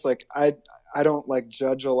be honest, like I don't like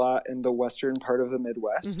judge a lot in the western part of the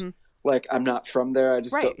Midwest. Mm-hmm. Like I'm not from there. I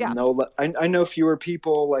just don't know. I know fewer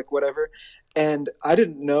people, like whatever. And I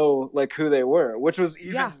didn't know like who they were, which was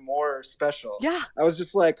even more special. Yeah. I was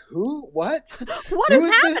just like, who? What? What is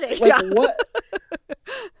happening? This? Like what?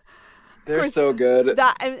 They're so good.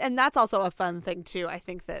 And that's also a fun thing too. I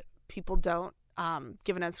think that people don't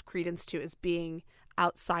give enough credence to is being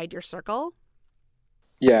outside your circle.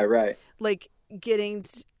 Yeah, right. Like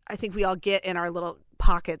I think we all get in our little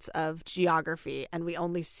pockets of geography and we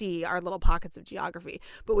only see our little pockets of geography.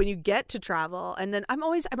 But when you get to travel, and then I'm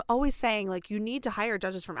always saying like you need to hire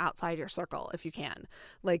judges from outside your circle if you can.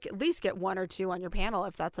 Like at least get one or two on your panel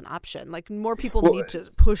if that's an option. Like more people need to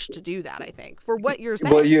push to do that, I think, for what you're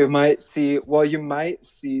saying. Well, you might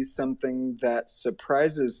see something that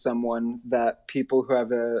surprises someone that people who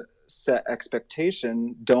have a set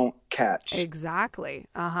expectation don't catch. Exactly.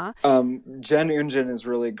 Jen Ungen is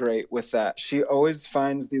really great with that. She always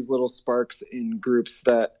finds these little sparks in groups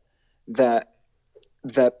that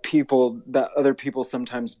other people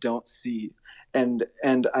sometimes don't see, and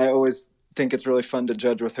I always think it's really fun to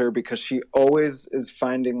judge with her because she always is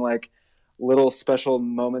finding like little special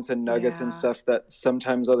moments and nuggets and stuff that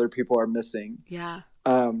sometimes other people are missing.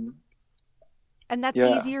 And that's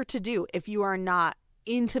easier to do if you are not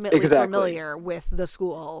intimately familiar with the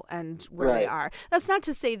school and where they are. That's not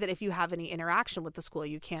to say that if you have any interaction with the school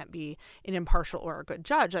you can't be an impartial or a good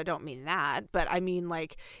judge. I don't mean that, but I mean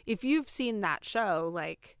like if you've seen that show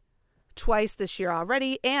like twice this year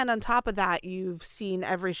already, and on top of that you've seen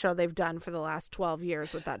every show they've done for the last 12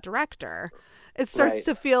 years with that director, it starts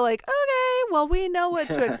to feel like, okay, well, we know what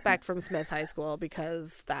to expect from Smith High School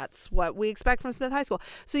because that's what we expect from Smith High School.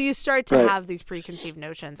 So you start to have these preconceived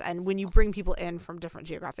notions. And when you bring people in from different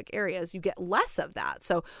geographic areas, you get less of that.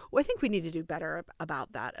 So I think we need to do better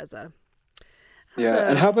about that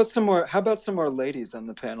and how about some more ladies on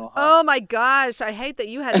the panel? Huh? Oh my gosh, I hate that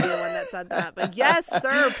you had to be the one that said that, but yes,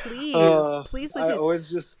 sir, please. I always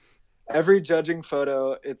just every judging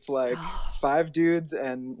photo, it's like 5 dudes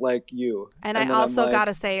and like you. And I also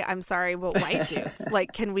gotta say, I'm sorry, but white dudes.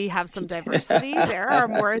 Like, can we have some diversity? There are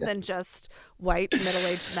more than just white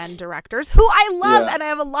middle-aged men directors who I love and I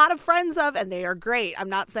have a lot of friends of, and they are great. I'm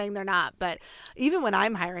not saying they're not, but even when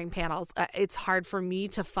I'm hiring panels, it's hard for me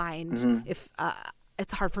to find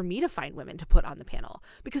it's hard for me to find women to put on the panel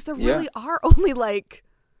because there really are only like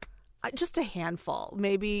just a handful,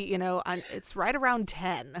 maybe, it's right around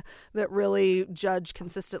 10 that really judge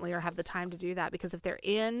consistently or have the time to do that. Because if they're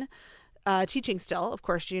in teaching still, of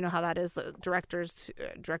course, you know how that is. The directors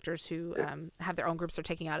who have their own groups are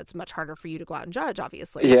taking out. It's much harder for you to go out and judge,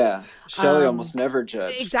 obviously. Yeah. Shelley almost never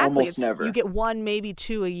judged. Exactly. Almost never. You get 1, maybe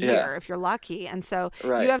 2 a year if you're lucky. And so you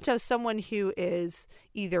have to have someone who is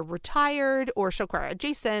either retired or show choir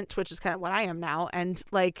adjacent, which is kind of what I am now. And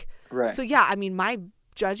so yeah, I mean, my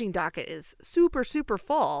judging docket is super, super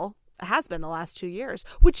full. It has been the last 2 years,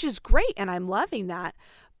 which is great. And I'm loving that.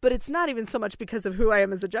 But it's not even so much because of who I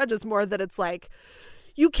am as a judge. It's more that it's like,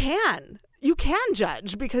 you can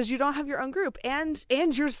judge because you don't have your own group and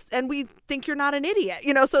we think you're not an idiot,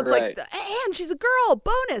 so it's like, and she's a girl,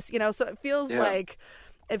 bonus, so it feels like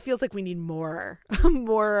we need more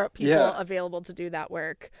people available to do that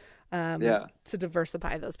work, to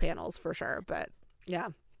diversify those panels for sure. But yeah.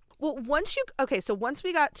 Well, once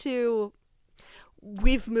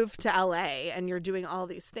we've moved to LA and you're doing all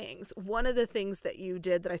these things. One of the things that you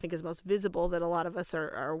did that I think is most visible that a lot of us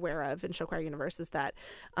are aware of in Show Choir Universe is that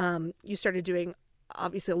you started doing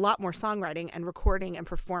obviously a lot more songwriting and recording and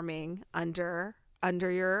performing under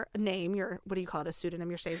under your name, your, what do you call it, a pseudonym,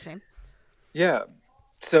 your stage name? Yeah.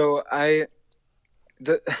 So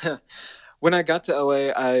when I got to LA,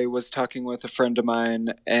 I was talking with a friend of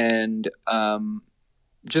mine and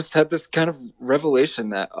just had this kind of revelation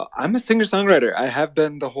that I'm a singer-songwriter. I have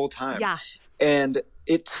been the whole time. Yeah. And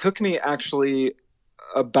it took me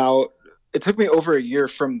over a year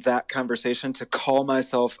from that conversation to call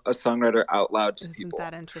myself a songwriter out loud to people.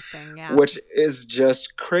 Isn't that interesting? Yeah. Which is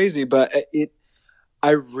just crazy, but I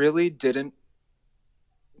really didn't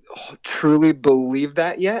truly believe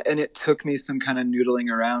that yet, and it took me some kind of noodling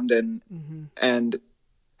around and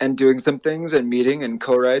doing some things and meeting and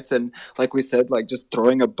co-writes and, like we said, like just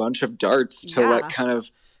throwing a bunch of darts to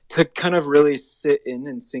kind of really sit in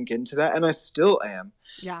and sink into that, and I still am.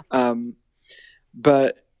 Yeah.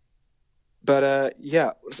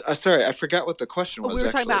 Yeah. Sorry, I forgot what the question was. We were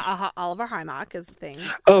actually talking about Oliver Hymack is the thing.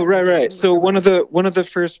 Oh, right. So one of the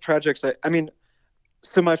first projects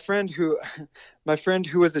so my friend who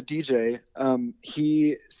was a DJ,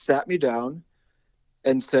 he sat me down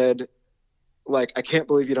and said, like, I can't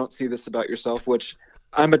believe you don't see this about yourself, which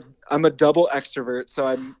I'm a double extrovert, so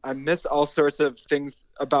I miss all sorts of things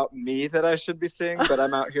about me that I should be seeing, but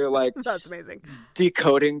I'm out here like that's amazing,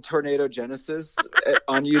 decoding Tornado Genesis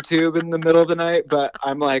on YouTube in the middle of the night. But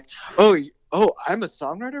I'm like, oh, I'm a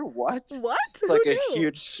songwriter. What? It's like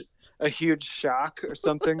a huge shock or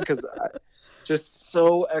something because just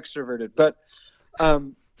so extroverted. But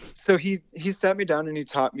so he sat me down and he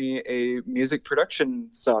taught me a music production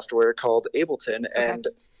software called Ableton, and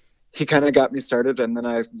he kind of got me started, and then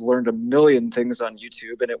I learned a million things on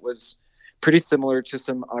YouTube, and it was pretty similar to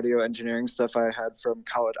some audio engineering stuff I had from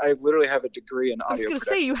college. I literally have a degree in audio production. I was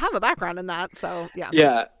going to say, you have a background in that, so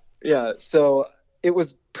yeah. Yeah. So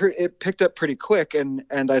it picked up pretty quick, and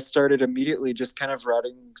I started immediately just kind of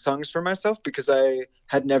writing songs for myself because I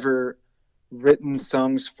had never written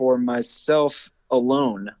songs for myself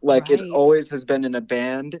alone. Like it always has been in a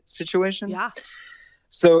band situation. Yeah.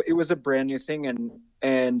 So it was a brand new thing,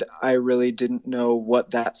 and I really didn't know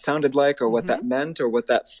what that sounded like or what that meant or what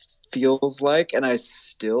that feels like. And I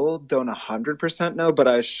still don't 100% know, but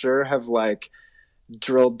I sure have like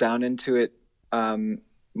drilled down into it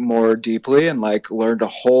more deeply and like learned a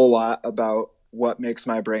whole lot about what makes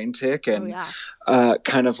my brain tick and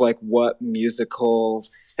kind of like what musical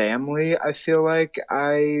family I feel like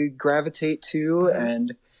I gravitate to.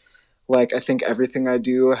 And like, I think everything I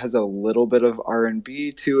do has a little bit of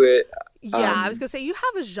R&B to it. Yeah, I was going to say, you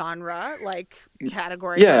have a genre, like,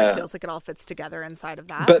 category. Yeah. It feels like it all fits together inside of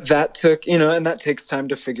that. But that took, and that takes time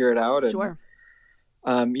to figure it out. And, sure.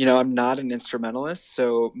 I'm not an instrumentalist,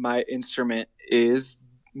 so my instrument is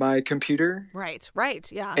my computer. Right,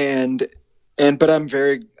 yeah. But I'm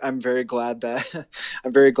very glad that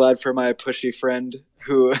I'm very glad for my pushy friend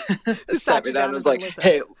who sat me down and was like,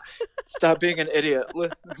 "Hey, stop being an idiot.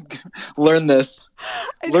 Learn this.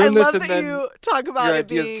 Learn this, and then you talk about your it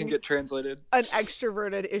ideas being can get translated." An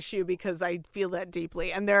extroverted issue, because I feel that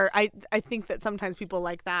deeply, and I think that sometimes people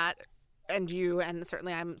like that. And you, and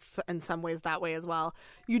certainly I'm in some ways that way as well.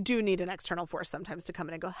 You do need an external force sometimes to come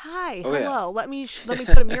in and go, "Hi, hello, yeah. let me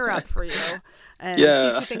put a mirror up for you and teach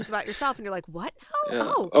you things about yourself." And you're like, "What now?"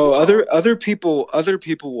 Yeah. Oh, cool. Other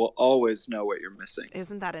people will always know what you're missing.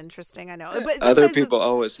 Isn't that interesting? I know. Yeah. But other people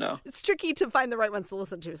always know. It's tricky to find the right ones to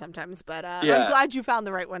listen to sometimes, but I'm glad you found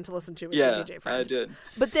the right one to listen to with your DJ friend. I did.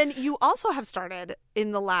 But then you also have started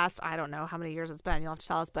in the last, I don't know how many years it's been. You'll have to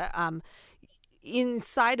tell us, but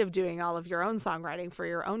inside of doing all of your own songwriting for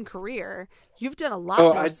your own career, you've done a lot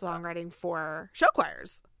more songwriting for show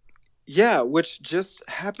choirs. Yeah, which just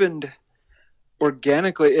happened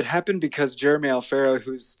organically. It happened because Jeremy Alfaro,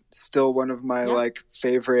 who's still one of my like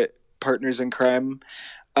favorite partners in crime,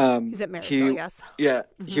 he's at Marysville, yes. Yeah,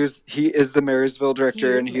 he is the Marysville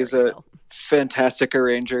director, and he's a fantastic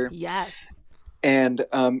arranger. Yes. And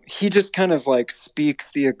he just kind of like speaks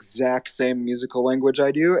the exact same musical language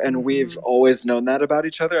I do, and we've always known that about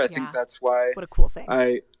each other. I think that's why. What a cool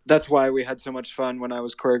thing! That's why we had so much fun when I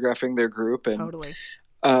was choreographing their group. And, totally.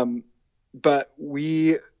 But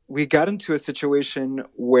we got into a situation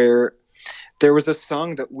where there was a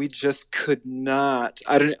song that we just could not.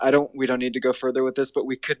 We don't need to go further with this, but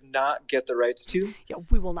we could not get the rights to. Yeah,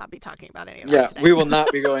 we will not be talking about any of that today. We will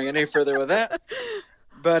not be going any further with that.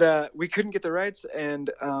 But we couldn't get the rights,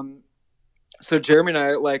 and so Jeremy and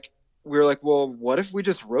I we were like, well, what if we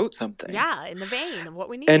just wrote something? Yeah, in the vein of what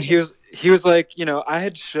we need. And he was like, I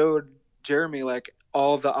had showed Jeremy like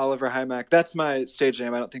all the Oliver Hymack. That's my stage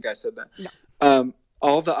name. I don't think I said that. No.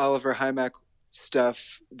 All the Oliver Hymack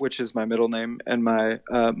stuff, which is my middle name and my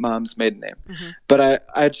mom's maiden name. Mm-hmm. But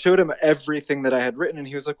I had showed him everything that I had written, and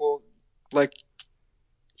he was like, well, like,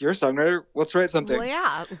 you're a songwriter, let's write something. Well,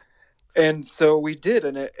 yeah. And so we did,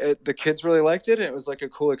 and the kids really liked it, and it was like a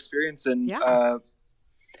cool experience. And Yeah.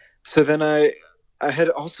 So then I had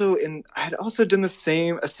also done a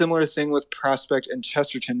similar thing with Prospect and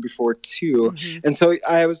Chesterton before too. And so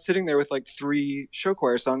I was sitting there with like 3 show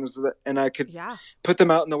choir songs and I could put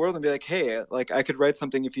them out in the world and be like, hey, like I could write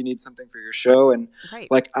something if you need something for your show. And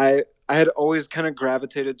like I had always kind of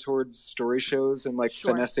gravitated towards story shows and like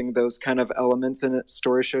finessing those kind of elements in a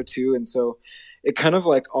story show too. And so it kind of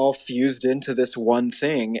like all fused into this one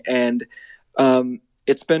thing. And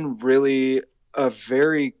it's been really a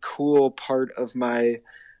very cool part of my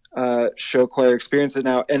show choir experience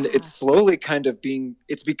now, and it's slowly kind of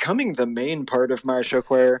becoming the main part of my show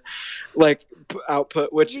choir like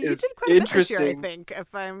output, which is interesting. Year, I think,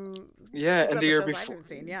 if I'm and the year before,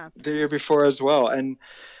 the year before as well, and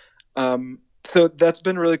so that's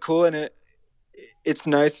been really cool, and it's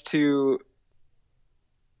nice to.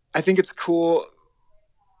 I think it's cool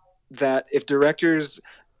that if directors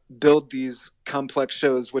build these complex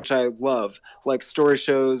shows, which I love, like story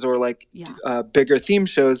shows or like bigger theme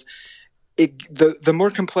shows, the more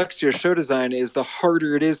complex your show design is, the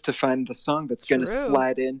harder it is to find the song that's going to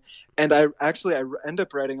slide in. And I end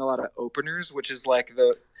up writing a lot of openers, which is like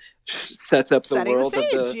sets up the world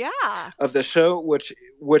of the show, which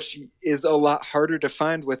is a lot harder to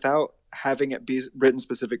find without having it be written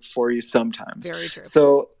specific for you sometimes. Very true.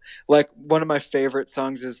 So like one of my favorite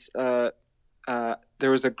songs is there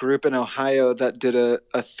was a group in Ohio that did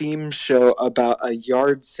a theme show about a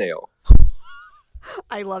yard sale.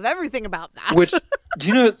 I love everything about that. Which, do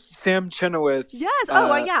you know Sam Chenoweth? Yes.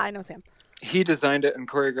 Oh, yeah, I know Sam. He designed it and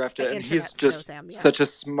choreographed it, and he's just such a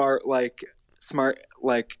smart,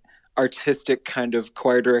 artistic kind of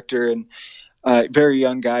choir director, and very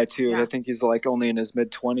young guy too. Yeah. I think he's like only in his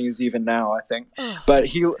mid-20s even now, I think. But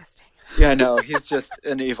yeah, no, he's just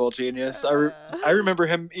an evil genius. I remember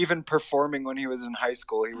him even performing when he was in high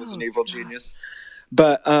school. He was an evil genius.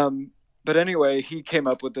 But anyway, he came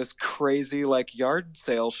up with this crazy like yard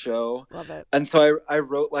sale show. Love it. And so I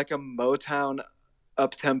wrote like a Motown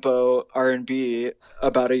up-tempo R&B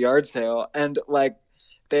about a yard sale, and like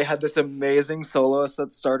they had this amazing soloist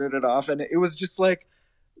that started it off, and it was just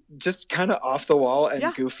kind of off the wall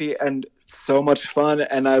and goofy and so much fun,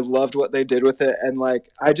 and I loved what they did with it. And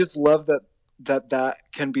like I just love that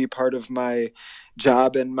can be part of my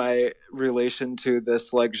job and my relation to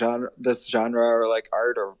this like genre or like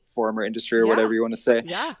art or form or industry or whatever you want to say.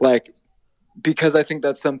 Like, because I think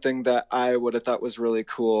that's something that I would have thought was really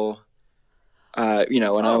cool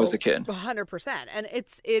when I was a kid. 100%. And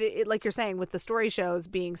it like you're saying, with the story shows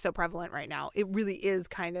being so prevalent right now, it really is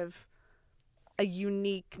kind of a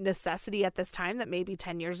unique necessity at this time that maybe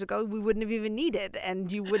 10 years ago we wouldn't have even needed,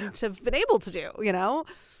 and you wouldn't have been able to do,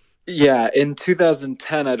 Yeah, in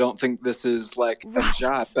 2010, I don't think this is like a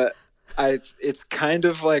job, but it's kind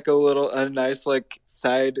of like a nice like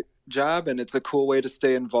side job, and it's a cool way to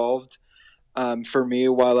stay involved for me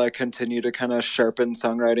while I continue to kind of sharpen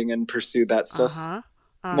songwriting and pursue that stuff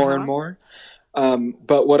more and more.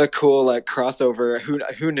 But what a cool like crossover.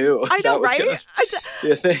 Who knew? I know, right? Be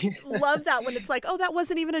a thing. Love that when it's like, oh, that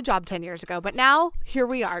wasn't even a job 10 years ago, but now here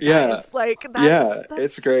we are, guys. That's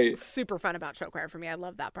it's great. Super fun about show choir for me. I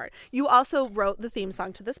love that part. You also wrote the theme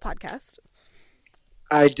song to this podcast.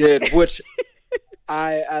 I did, which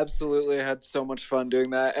I absolutely had so much fun doing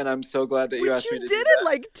that, and I'm so glad that you asked me to do that. You did in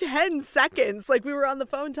like 10 seconds. Like we were on the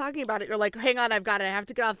phone talking about it. You're like, hang on, I've got it. I have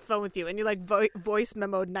to get off the phone with you. And you like voice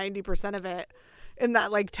memoed 90% of it in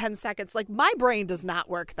that like 10 seconds. Like my brain does not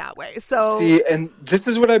work that way. So see, and this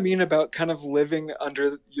is what I mean about kind of living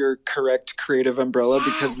under your correct creative umbrella,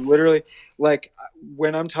 because literally like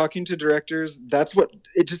when I'm talking to directors, that's what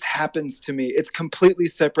it just happens to me. It's completely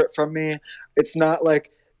separate from me. It's not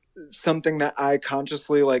like something that I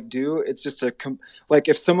consciously like do. It's just like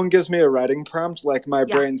if someone gives me a writing prompt, like my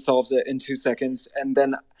brain solves it in 2 seconds, and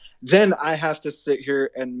then I have to sit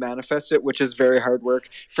here and manifest it, which is very hard work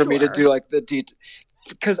for me to do, like the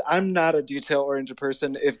because I'm not a detail-oriented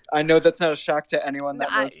person. If I know that's not a shock to anyone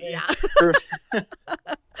that knows me. But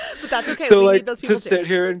that's okay. So we like need those people to sit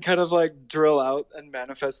here and kind of like drill out and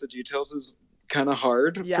manifest the details is kind of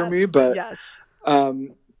hard for me. But that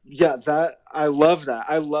I love that.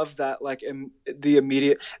 I love that. Like in the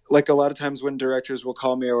immediate, like a lot of times when directors will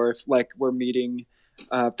call me, or if like we're meeting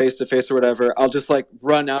face to face or whatever, I'll just like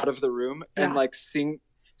run out of the room and like sing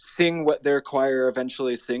sing what their choir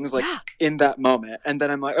eventually sings, like Yeah. in that moment. And then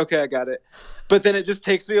I'm like, okay, I got it. But then it just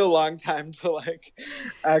takes me a long time to like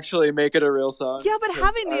actually make it a real song. Yeah, but 'cause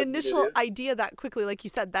having the I'm an initial idiot. idea that quickly, like you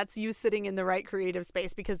said, that's you sitting in the right creative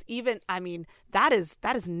space, because even, I mean, that is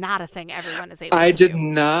not a thing everyone is able I to did do.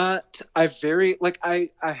 not. I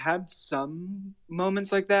had some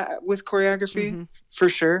moments like that with choreography Mm-hmm. for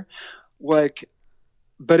sure. Like,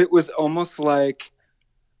 but it was almost like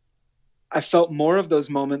I felt more of those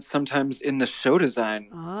moments sometimes in the show design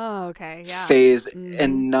Oh, okay. Yeah. phase, Mhm.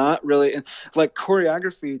 and not really like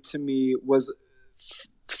choreography to me was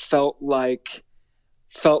felt like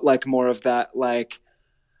more of that, like,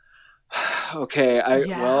 okay,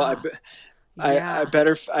 Yeah.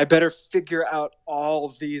 I better figure out all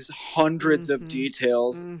these hundreds of Mhm.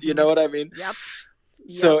 details. You Mhm. know what I mean? Yep.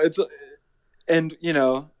 So Yep. it's, and you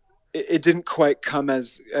know, it didn't quite come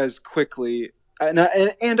as quickly, and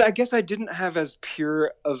I guess I didn't have as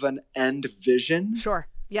pure of an end vision. Sure.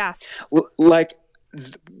 Yes. Like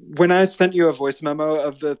when I sent you a voice memo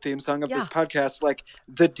of the theme song of this Yeah. podcast, like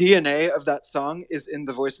the DNA of that song is in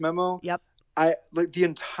the voice memo. Yep. I like the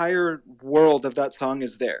entire world of that song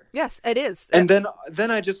is there. Yes, it is. And then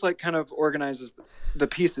I just like kind of organizes the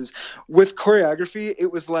pieces. With choreography, it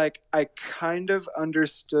was like I kind of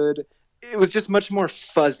understood. It was just much more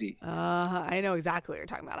fuzzy. I know exactly what you're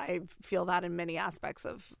talking about. I feel that in many aspects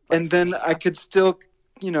of life And then for me, I could still,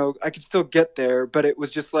 I could still get there, but it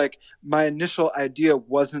was just like my initial idea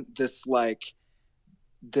wasn't this like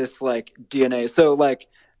DNA. So like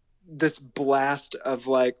this blast of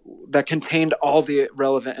like that contained all the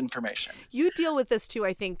relevant information. You deal with this too,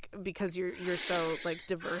 I think, because you're so like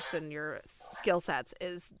diverse in your skill sets,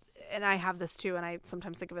 and I have this too, and I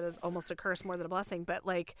sometimes think of it as almost a curse more than a blessing, but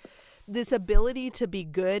like this ability to be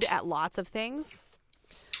good at lots of things.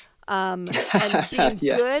 And being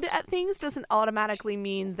Yeah. good at things doesn't automatically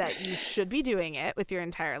mean that you should be doing it with your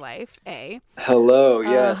entire life, A. Hello,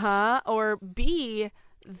 yes. Or B,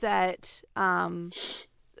 that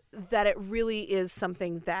that it really is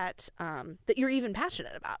something that that you're even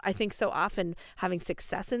passionate about. I think so often having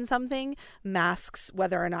success in something masks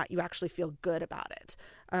whether or not you actually feel good about it,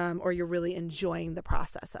 or you're really enjoying the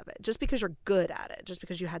process of it. Just because you're good at it, just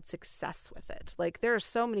because you had success with it. Like there are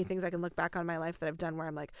so many things I can look back on my life that I've done where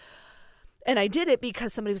I'm like, and I did it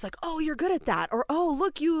because somebody was like, "Oh, you're good at that," or "Oh,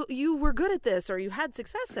 look, you were good at this," or "You had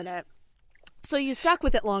success in it." So you stuck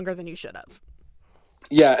with it longer than you should have.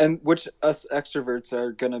 Yeah, and which us extroverts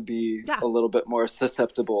are going to be Yeah. a little bit more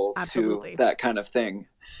susceptible Absolutely. to that kind of thing.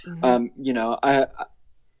 Mhm.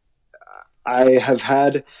 I have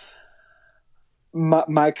had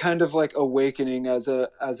my kind of like awakening as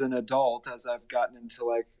an adult, as I've gotten into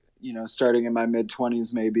like, starting in my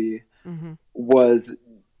mid-20s maybe, Mm-hmm. was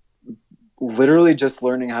literally just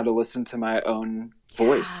learning how to listen to my own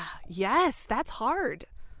voice. Yes, that's hard.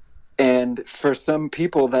 And for some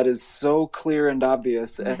people, that is so clear and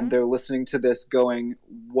obvious, Mhm. and they're listening to this going,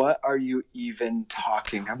 "What are you even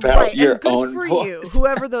talking about? Right, Your and good own for voice." you,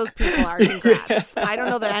 whoever those people are. Congrats. I don't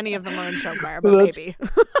know that any of them are in show choir, but Well, that's- maybe.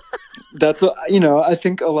 That's I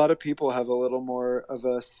think a lot of people have a little more of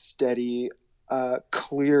a steady,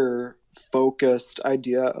 clear, focused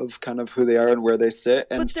idea of kind of who they are and where they sit.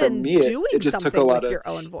 And But for then me, doing it just took a something lot with of your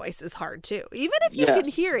own voice is hard too. Even if you can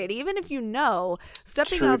Yes. hear it, even if you know,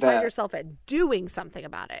 stepping True outside that. yourself and doing something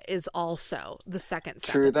about it is also the second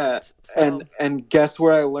step. True in that. it. So, And guess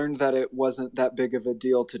where I learned that it wasn't that big of a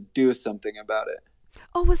deal to do something about it.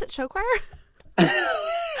 oh, was it show choir?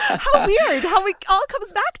 How weird! How it all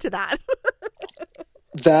comes back to that.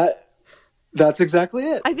 That's exactly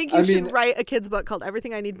it. I think you should write a kid's book called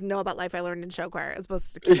 "Everything I Need to Know About Life I Learned in Show Choir," as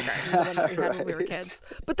opposed to kindergarten, the one that we had when we were Right. kids.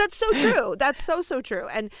 But that's so true. That's so true.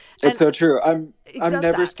 And It's so true. I'm does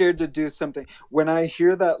never that. scared to do something. When I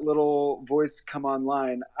hear that little voice come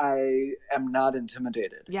online, I am not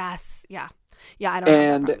intimidated. yes, yeah. I don't have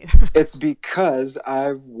And that problem either. it's because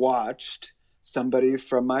I've watched somebody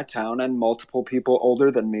from my town and multiple people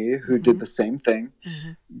older than me who did the same thing,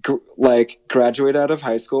 graduate out of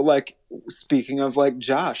high school. Like, speaking of like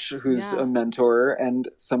Josh, who's Yeah. a mentor and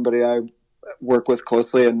somebody I work with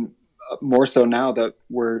closely, and more so now that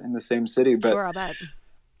we're in the same city, but Sure, I'll bet.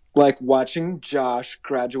 like watching Josh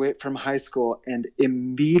graduate from high school and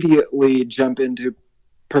immediately jump into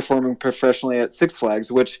performing professionally at Six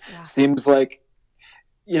Flags, which Yeah. seems like,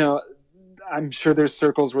 I'm sure there's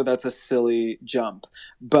circles where that's a silly jump,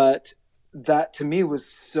 but that to me was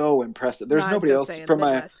so impressive. There's No, I was nobody gonna else say in from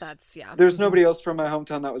my Midwest, that's there's nobody else from my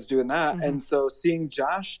hometown that was doing that. Mhm. And so seeing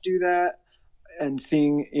Josh do that and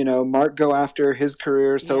seeing, Mark go after his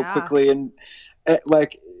career so Yeah. quickly, and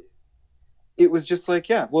like it was just like,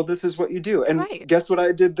 yeah, well, this is what you do. And Right. guess what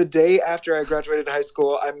I did the day after I graduated high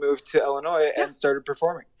school? I moved to Illinois and started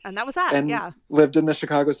performing. And that was that. And Yeah. lived in the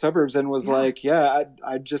Chicago suburbs and was like, yeah,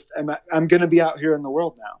 I'm going to be out here in the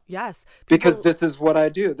world now. Yes. Because People- this is what I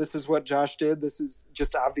do. This is what Josh did. This is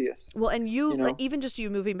just obvious. Well, and you, You know? like, even just you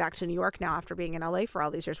moving back to New York now after being in LA for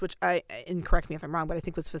all these years, which and correct me if I'm wrong, but I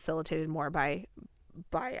think was facilitated more by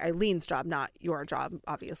Eileen's job, not your job,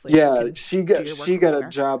 obviously. Yeah, You can she do got your work she from got a anywhere.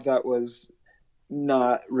 job that was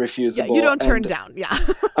not refusable. Yeah, you don't turn and down. Yeah.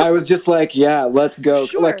 I was just like, yeah, let's go.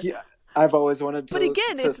 Sure. Like, yeah, I've always wanted to, But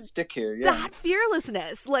again, to it's stick here. Yeah. That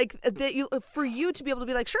fearlessness, like that you, for you to be able to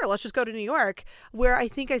be like, sure, let's just go to New York, where I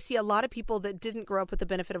think I see a lot of people that didn't grow up with the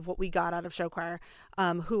benefit of what we got out of show choir,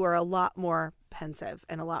 who are a lot more pensive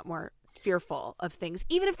and a lot more fearful of things,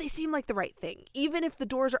 even if they seem like the right thing, even if the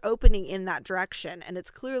doors are opening in that direction and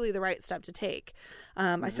it's clearly the right step to take.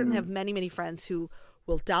 I certainly have many, many friends who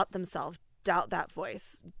will doubt themselves, doubt that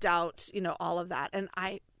voice, doubt, all of that. And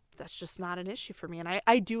that's just not an issue for me. And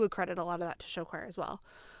I do accredit a lot of that to show choir as well.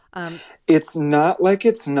 It's not like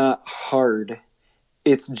it's not hard.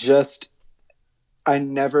 It's just I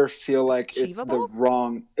never feel like it's the Achievable?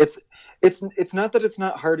 wrong. It's not that it's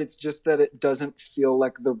not hard. It's just that it doesn't feel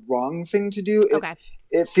like the wrong thing to do. Okay.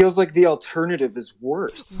 It feels like the alternative is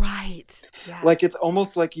worse. Right. Yes. Like it's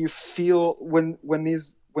almost like you feel when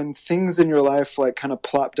things in your life like kind of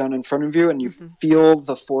plop down in front of you and you feel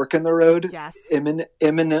the fork in the road Yes.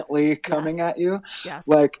 imminently coming Yes. at you. Yes.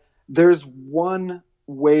 Like there's one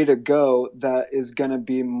way to go that is going to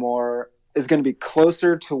be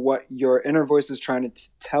closer to what your inner voice is trying to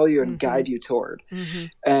tell you and guide you toward.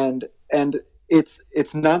 And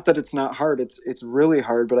it's not that it's not hard. It's really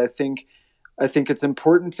hard, but I think it's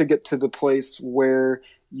important to get to the place where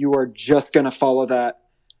you are just going to follow that.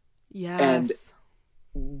 Yes.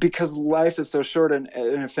 Because life is so short, and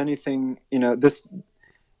if anything,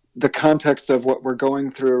 the context of what we're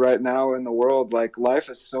going through right now in the world, like life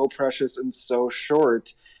is so precious and so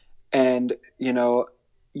short, and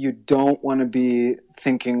you don't want to be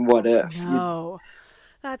thinking what if. No.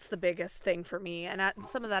 That's the biggest thing for me. And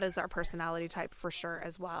some of that is our personality type for sure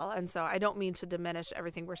as well. And so I don't mean to diminish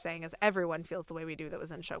everything we're saying, as everyone feels the way we do that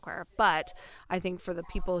was in show choir. But I think for the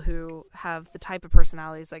people who have the type of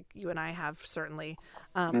personalities like you and I have, certainly,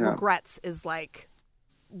 regrets is like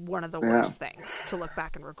one of the worst things, to look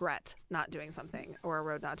back and regret not doing something or a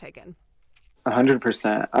road not taken.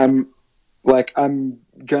 100%. I'm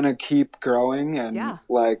gonna keep growing, and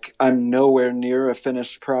I'm nowhere near a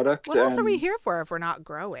finished product. What else are we here for if we're not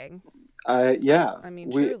growing?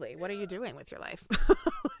 Truly, what are you doing with your life?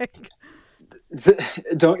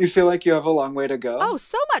 Don't you feel like you have a long way to go? Oh,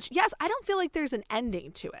 so much. Yes, I don't feel like there's an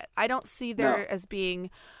ending to it. I don't see there as being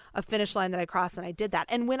a finish line that I crossed and I did that.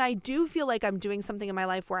 And when I do feel like I'm doing something in my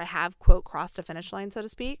life where I have, quote, crossed a finish line, so to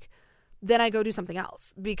speak, then I go do something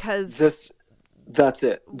else, because that's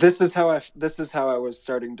it. This is how I was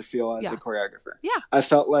starting to feel as a choreographer. Yeah. I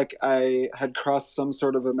felt like I had crossed some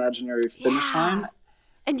sort of imaginary finish line.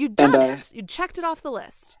 And you'd done it. You checked it off the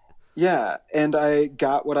list. Yeah. And I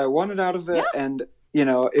got what I wanted out of it. Yeah. And,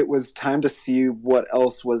 it was time to see what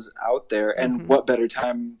else was out there. And what better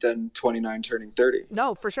time than 29 turning 30?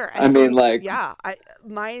 No, for sure. And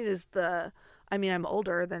mine is I'm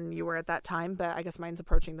older than you were at that time, but I guess mine's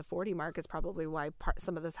approaching the 40 mark is probably why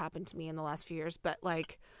some of this happened to me in the last few years. But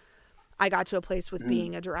like, I got to a place with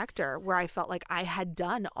being a director where I felt like I had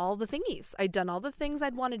done all the thingies. I'd done all the things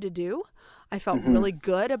I'd wanted to do. I felt really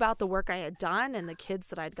good about the work I had done and the kids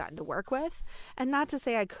that I'd gotten to work with. And not to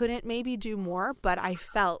say I couldn't maybe do more, but I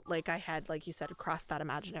felt like I had, like you said, crossed that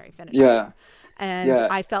imaginary finish line. And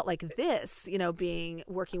I felt like this,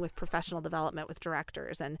 working with professional development with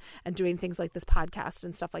directors and doing things like this podcast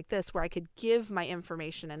and stuff like this, where I could give my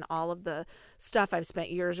information and all of the stuff I've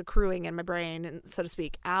spent years accruing in my brain, and so to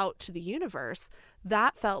speak, out to the universe.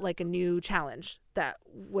 That felt like a new challenge. That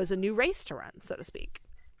was a new race to run, so to speak.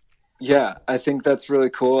 Yeah, I think that's really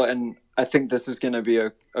cool, and I think this is going to be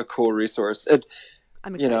a cool resource.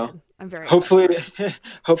 I'm excited. I'm very excited.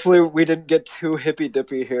 Hopefully we didn't get too hippy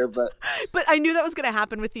dippy here, but I knew that was going to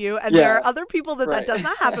happen with you, and there are other people that does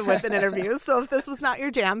not happen with in interviews. So if this was not your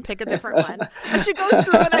jam, pick a different one. I should go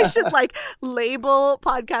through and I should label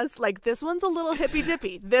podcasts like, this one's a little hippy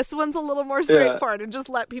dippy, this one's a little more straightforward, and just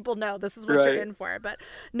let people know this is what you're in for. But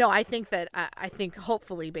no, I think that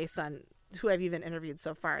hopefully, based on who I've even interviewed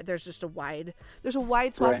so far, there's just a wide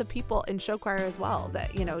swath of people in show choir as well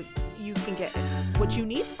that you can get what you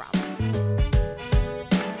need from.